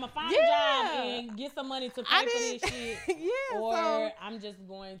 Either I'm gonna find Yeah. a job and get some money to I pay for this didn't. shit, Yeah, or so I'm just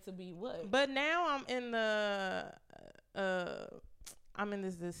going to be what? but now I'm in the I'm in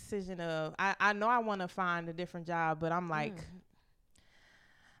this decision of I know I want to find a different job, but I'm like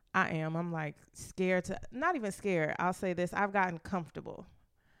I'm like scared to, not even scared. I'll say this. I've gotten comfortable.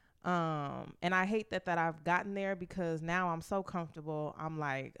 And I hate that I've gotten there, because now I'm so comfortable. I'm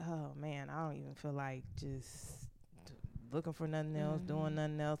like, oh man, I don't even feel like just looking for nothing else, doing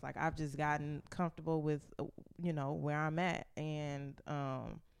nothing else. Like, I've just gotten comfortable with, where I'm at. And,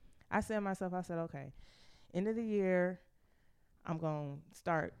 I said to myself, I said, okay, end of the year, I'm going to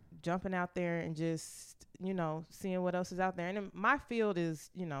start jumping out there and just, seeing what else is out there. And in my field is,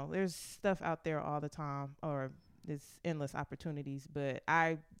 there's stuff out there all the time, or there's endless opportunities. But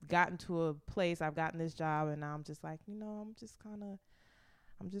I've gotten to a place, I've gotten this job, and now I'm just like, I'm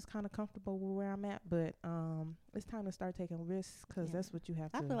just kind of comfortable with where I'm at. But it's time to start taking risks, because that's what you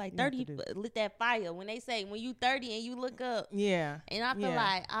have to. I feel like you have to 30 do. lit that fire when they say when you 30 and you look up. Yeah. And I feel Yeah.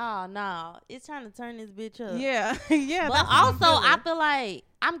 like, oh no, it's trying to turn this bitch up. Yeah. Yeah. But that's what I'm also, I feeling. feel like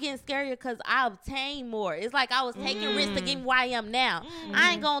I'm getting scarier because I obtain more. It's like I was taking risks to get me where I am now.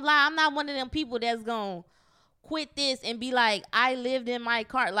 I ain't gonna lie, I'm not one of them people that's gonna quit this and be like, I lived in my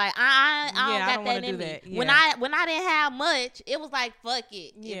car. Like I Yeah, I don't got don't that wanna in do me. that. When Yeah. I didn't have much, it was like fuck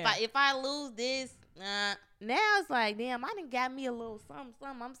it. Yeah. If I lose this, now it's like damn, I done got me a little something.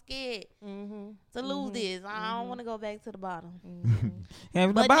 I'm scared to lose this. I don't want to go back to the bottom. Yeah,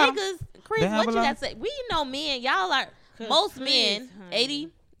 But niggas, Chris, They have what a you lot- got to say? We know men, y'all are most Chris, men, honey. 80,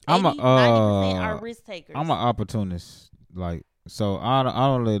 I'm a, 90% are risk takers. I'm an opportunist. Like, so I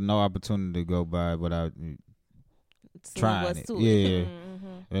don't let no opportunity go by without Seeing trying what's it. to Yeah.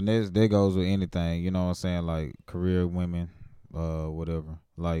 And that goes with anything, you know what I'm saying? Like career, women, whatever.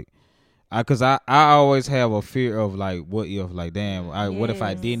 Like, cause I always have a fear of like, what if, like, damn, what if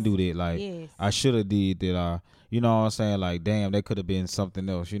I Yes. didn't do that? Like, Yes. I should have did that. You know what I'm saying? Like, damn, that could have been something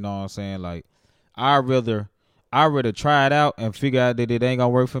else. You know what I'm saying? Like, I'd rather try it out and figure out that it ain't gonna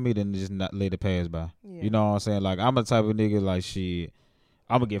work for me than just not let it pass by. Yeah. You know what I'm saying? Like, I'm the type of nigga like, shit,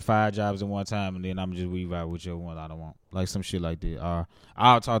 I'm gonna get 5 jobs in one time and then I'm just revive whichever one I don't want. Like some shit like that.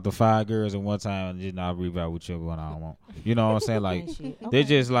 I'll talk to 5 girls in one time and just not revive whichever one I don't want. You know what I'm saying? Like, they're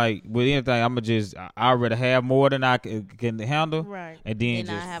just like, with anything, I'm gonna just, I'd rather have more than I can handle. Right. And then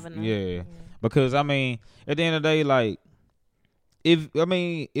Than not just, have enough. yeah. Because, I mean, at the end of the day, like, if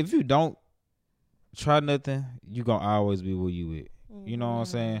you don't try nothing, you gonna always be where you at. You know what I'm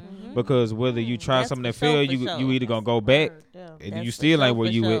saying? Because whether you try That's something that for sure, fail, for you sure. either gonna go back and That's you for still sure, ain't where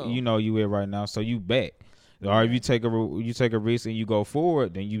for you at. sure. You know you at right now, so you back. Or if you take a risk and you go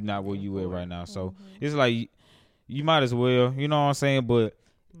forward, then you not where you at right now. So it's like you might as well. You know what I'm saying? But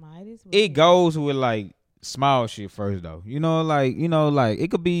Might as well. it goes with like small shit first though. You know, like it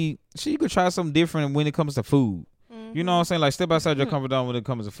could be you could try something different when it comes to food. You know what I'm saying? Like step outside your comfort zone when it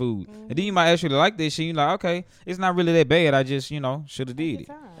comes to food. And then you might actually like this shit. You're like, okay, it's not really that bad. I just, should have did it.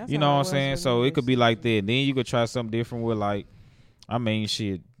 That's You how know it what I'm was saying? with So me it could this be like year. that. Then you could try something different with like,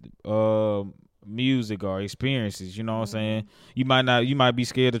 shit, music or experiences. You know what I'm saying? You might be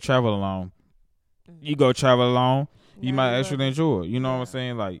scared to travel alone. You go travel alone. You Now might you actually love it. enjoy it. You know what I'm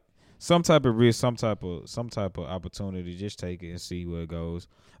saying? Like some type of risk, some type of opportunity. Just take it and see where it goes.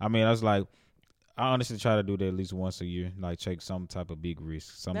 I mean, that's like. I honestly try to do that at least once a year, like take some type of big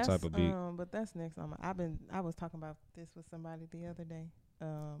risk, type of big. But that's next on I was talking about this with somebody the other day,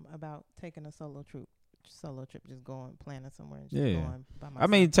 about taking a solo trip, just going planning somewhere. And just Yeah. going by myself. I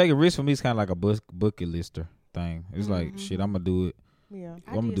mean, take a risk for me is kind of like a bucket lister thing. It's like shit, I'm gonna do it. yeah.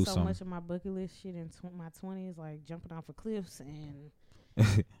 I I'ma did do so something. much of my bucket list shit in my 20s, like jumping off of cliffs and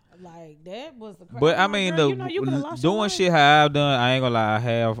like that was the. But I I'm like, mean, girl, you know you coulda lost your doing life. shit how I've done, I ain't gonna lie, I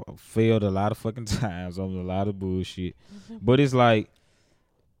have failed a lot of fucking times on a lot of bullshit. But it's like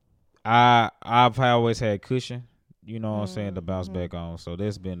I've always had cushion, you know what I'm saying, to bounce back on. So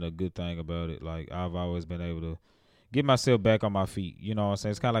that's been a good thing about it. Like I've always been able to get myself back on my feet. You know what I'm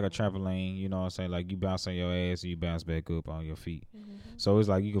saying? It's kind of like a trampoline. You know what I'm saying? Like you bounce on your ass and you bounce back up on your feet. So it's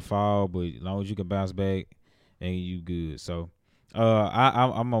like you can fall, but as long as you can bounce back, and you good. So.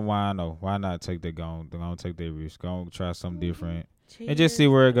 I'm a wino. Why not take that? Go on, take that risk. Go on, try something different. and just see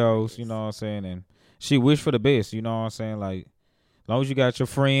where it goes. You Cheers. know what I'm saying? And she wish for the best. You know what I'm saying? Like, as long as you got your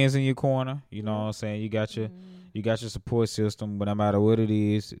friends in your corner, you know what I'm saying? You got your support system. But no matter what it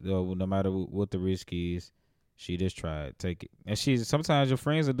is, no matter what the risk is, she just try it, take it. And sometimes your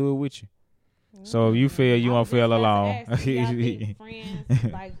friends will do it with you. So if you feel you I won't was feel just about to alone. ask, do y'all think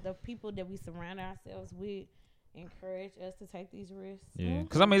friends, like the people that we surround ourselves with, encourage us to take these risks? Yeah,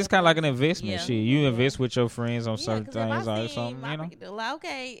 because I mean it's kind of like an investment. Yeah. Shit, you invest with your friends on Yeah, certain 'cause if I things or see something. my You know, freaking- like,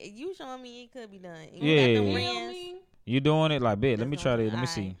 okay, you showing me it could be done. You Yeah. got them You friends. you doing it like, bet. Let me Just try gonna to. do Let me it.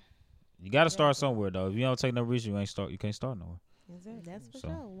 see. Alright. You got to start somewhere though. If you don't take no risk, you can't start nowhere. Exactly. That's for So.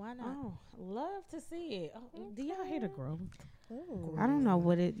 sure. Why not? Oh, love to see it. Oh, do y'all hear the growth? Ooh. I don't know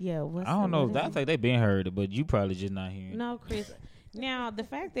what it. Yeah, what's I don't know. what is I it? think they been heard it, but you probably just not hearing. No, Chris. Now the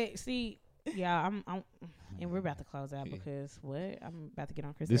fact that I'm and we're about to close out Yeah. because I'm about to get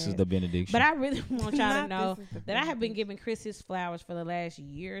on Chris. This is ass. the benediction. But I really want y'all to Not know this is the that I have been benediction. giving Chris his flowers for the last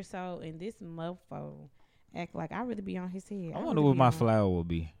year or so, and this mofo act like I really be on his head. I really wonder what be my on- flower will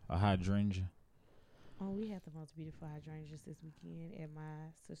be. A hydrangea. Oh, we had the most beautiful hydrangeas this weekend at my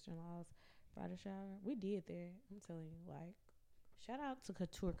sister-in-law's bridal shower. We did there. I'm telling you, like, shout out to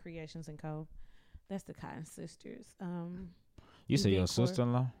Couture Creations and Co. That's the Cotton Sisters. You say your Event court.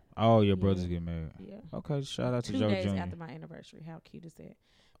 sister-in-law? Oh, your Yeah. brothers get married. Yeah. Okay, shout out to 2 Joe days Jr. after my anniversary. How cute is that?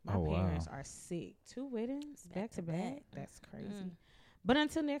 My Oh, wow. parents are sick. 2 weddings back to back. That's crazy. Mm. But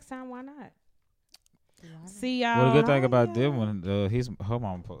until next time, why not? Why not? See y'all. Well, the good thing about yeah. them when her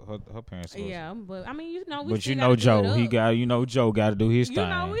mom, her parents. Was, Yeah, but I mean, we But still you gotta know do Joe, it up. Joe got to do his You thing.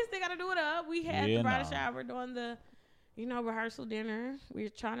 know, we still gotta do it up. We had Yeah, the bridal no. shower doing the, rehearsal dinner. We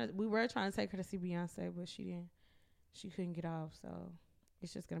were trying to take her to see Beyonce, but she couldn't get off. So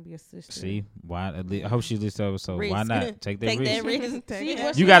it's just gonna be a sister. See, why? I hope she listens to the episode. Why Risk. not take that Take risk? that risk. Take Well,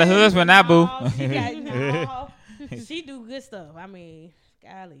 it. You got a husband now, boo. She got no. She do good stuff. I mean,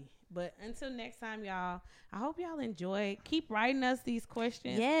 golly. But until next time, y'all, I hope y'all enjoy. Keep writing us these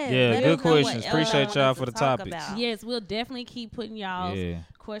questions. Yes, Yeah, let good us know what questions. else Appreciate y'all want y'all us for to the talk topics. about. Yes, we'll definitely keep putting y'all's Yeah.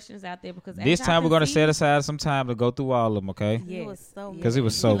 questions out there because This as time y'all we're gonna can set see- aside some time to go through all of them, okay? It was so Because it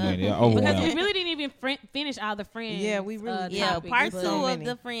was so many. because Overwhelmed. we really didn't even finish all the friends. Yeah, we really Yeah, topics, part but- 2 so of many.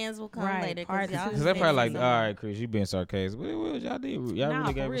 the friends will come Right, later. part Y'all two. Because they're probably like, said all so right, Chris, you being sarcastic. What y'all did? Y'all Nah, really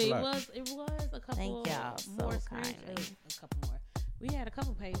for gave us a real, lot. it was a couple. Thank y'all so more kindly. a couple more. We had a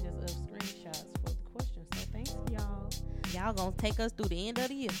couple pages of screenshots for the questions. So thanks, y'all. Y'all gonna take us through the end of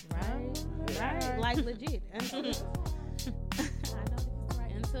the year. Right, like legit. I know this is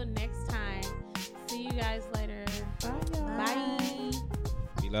right. Until next time, see you guys later. Bye, y'all. Bye.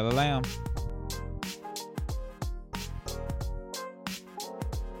 Be like a lamb.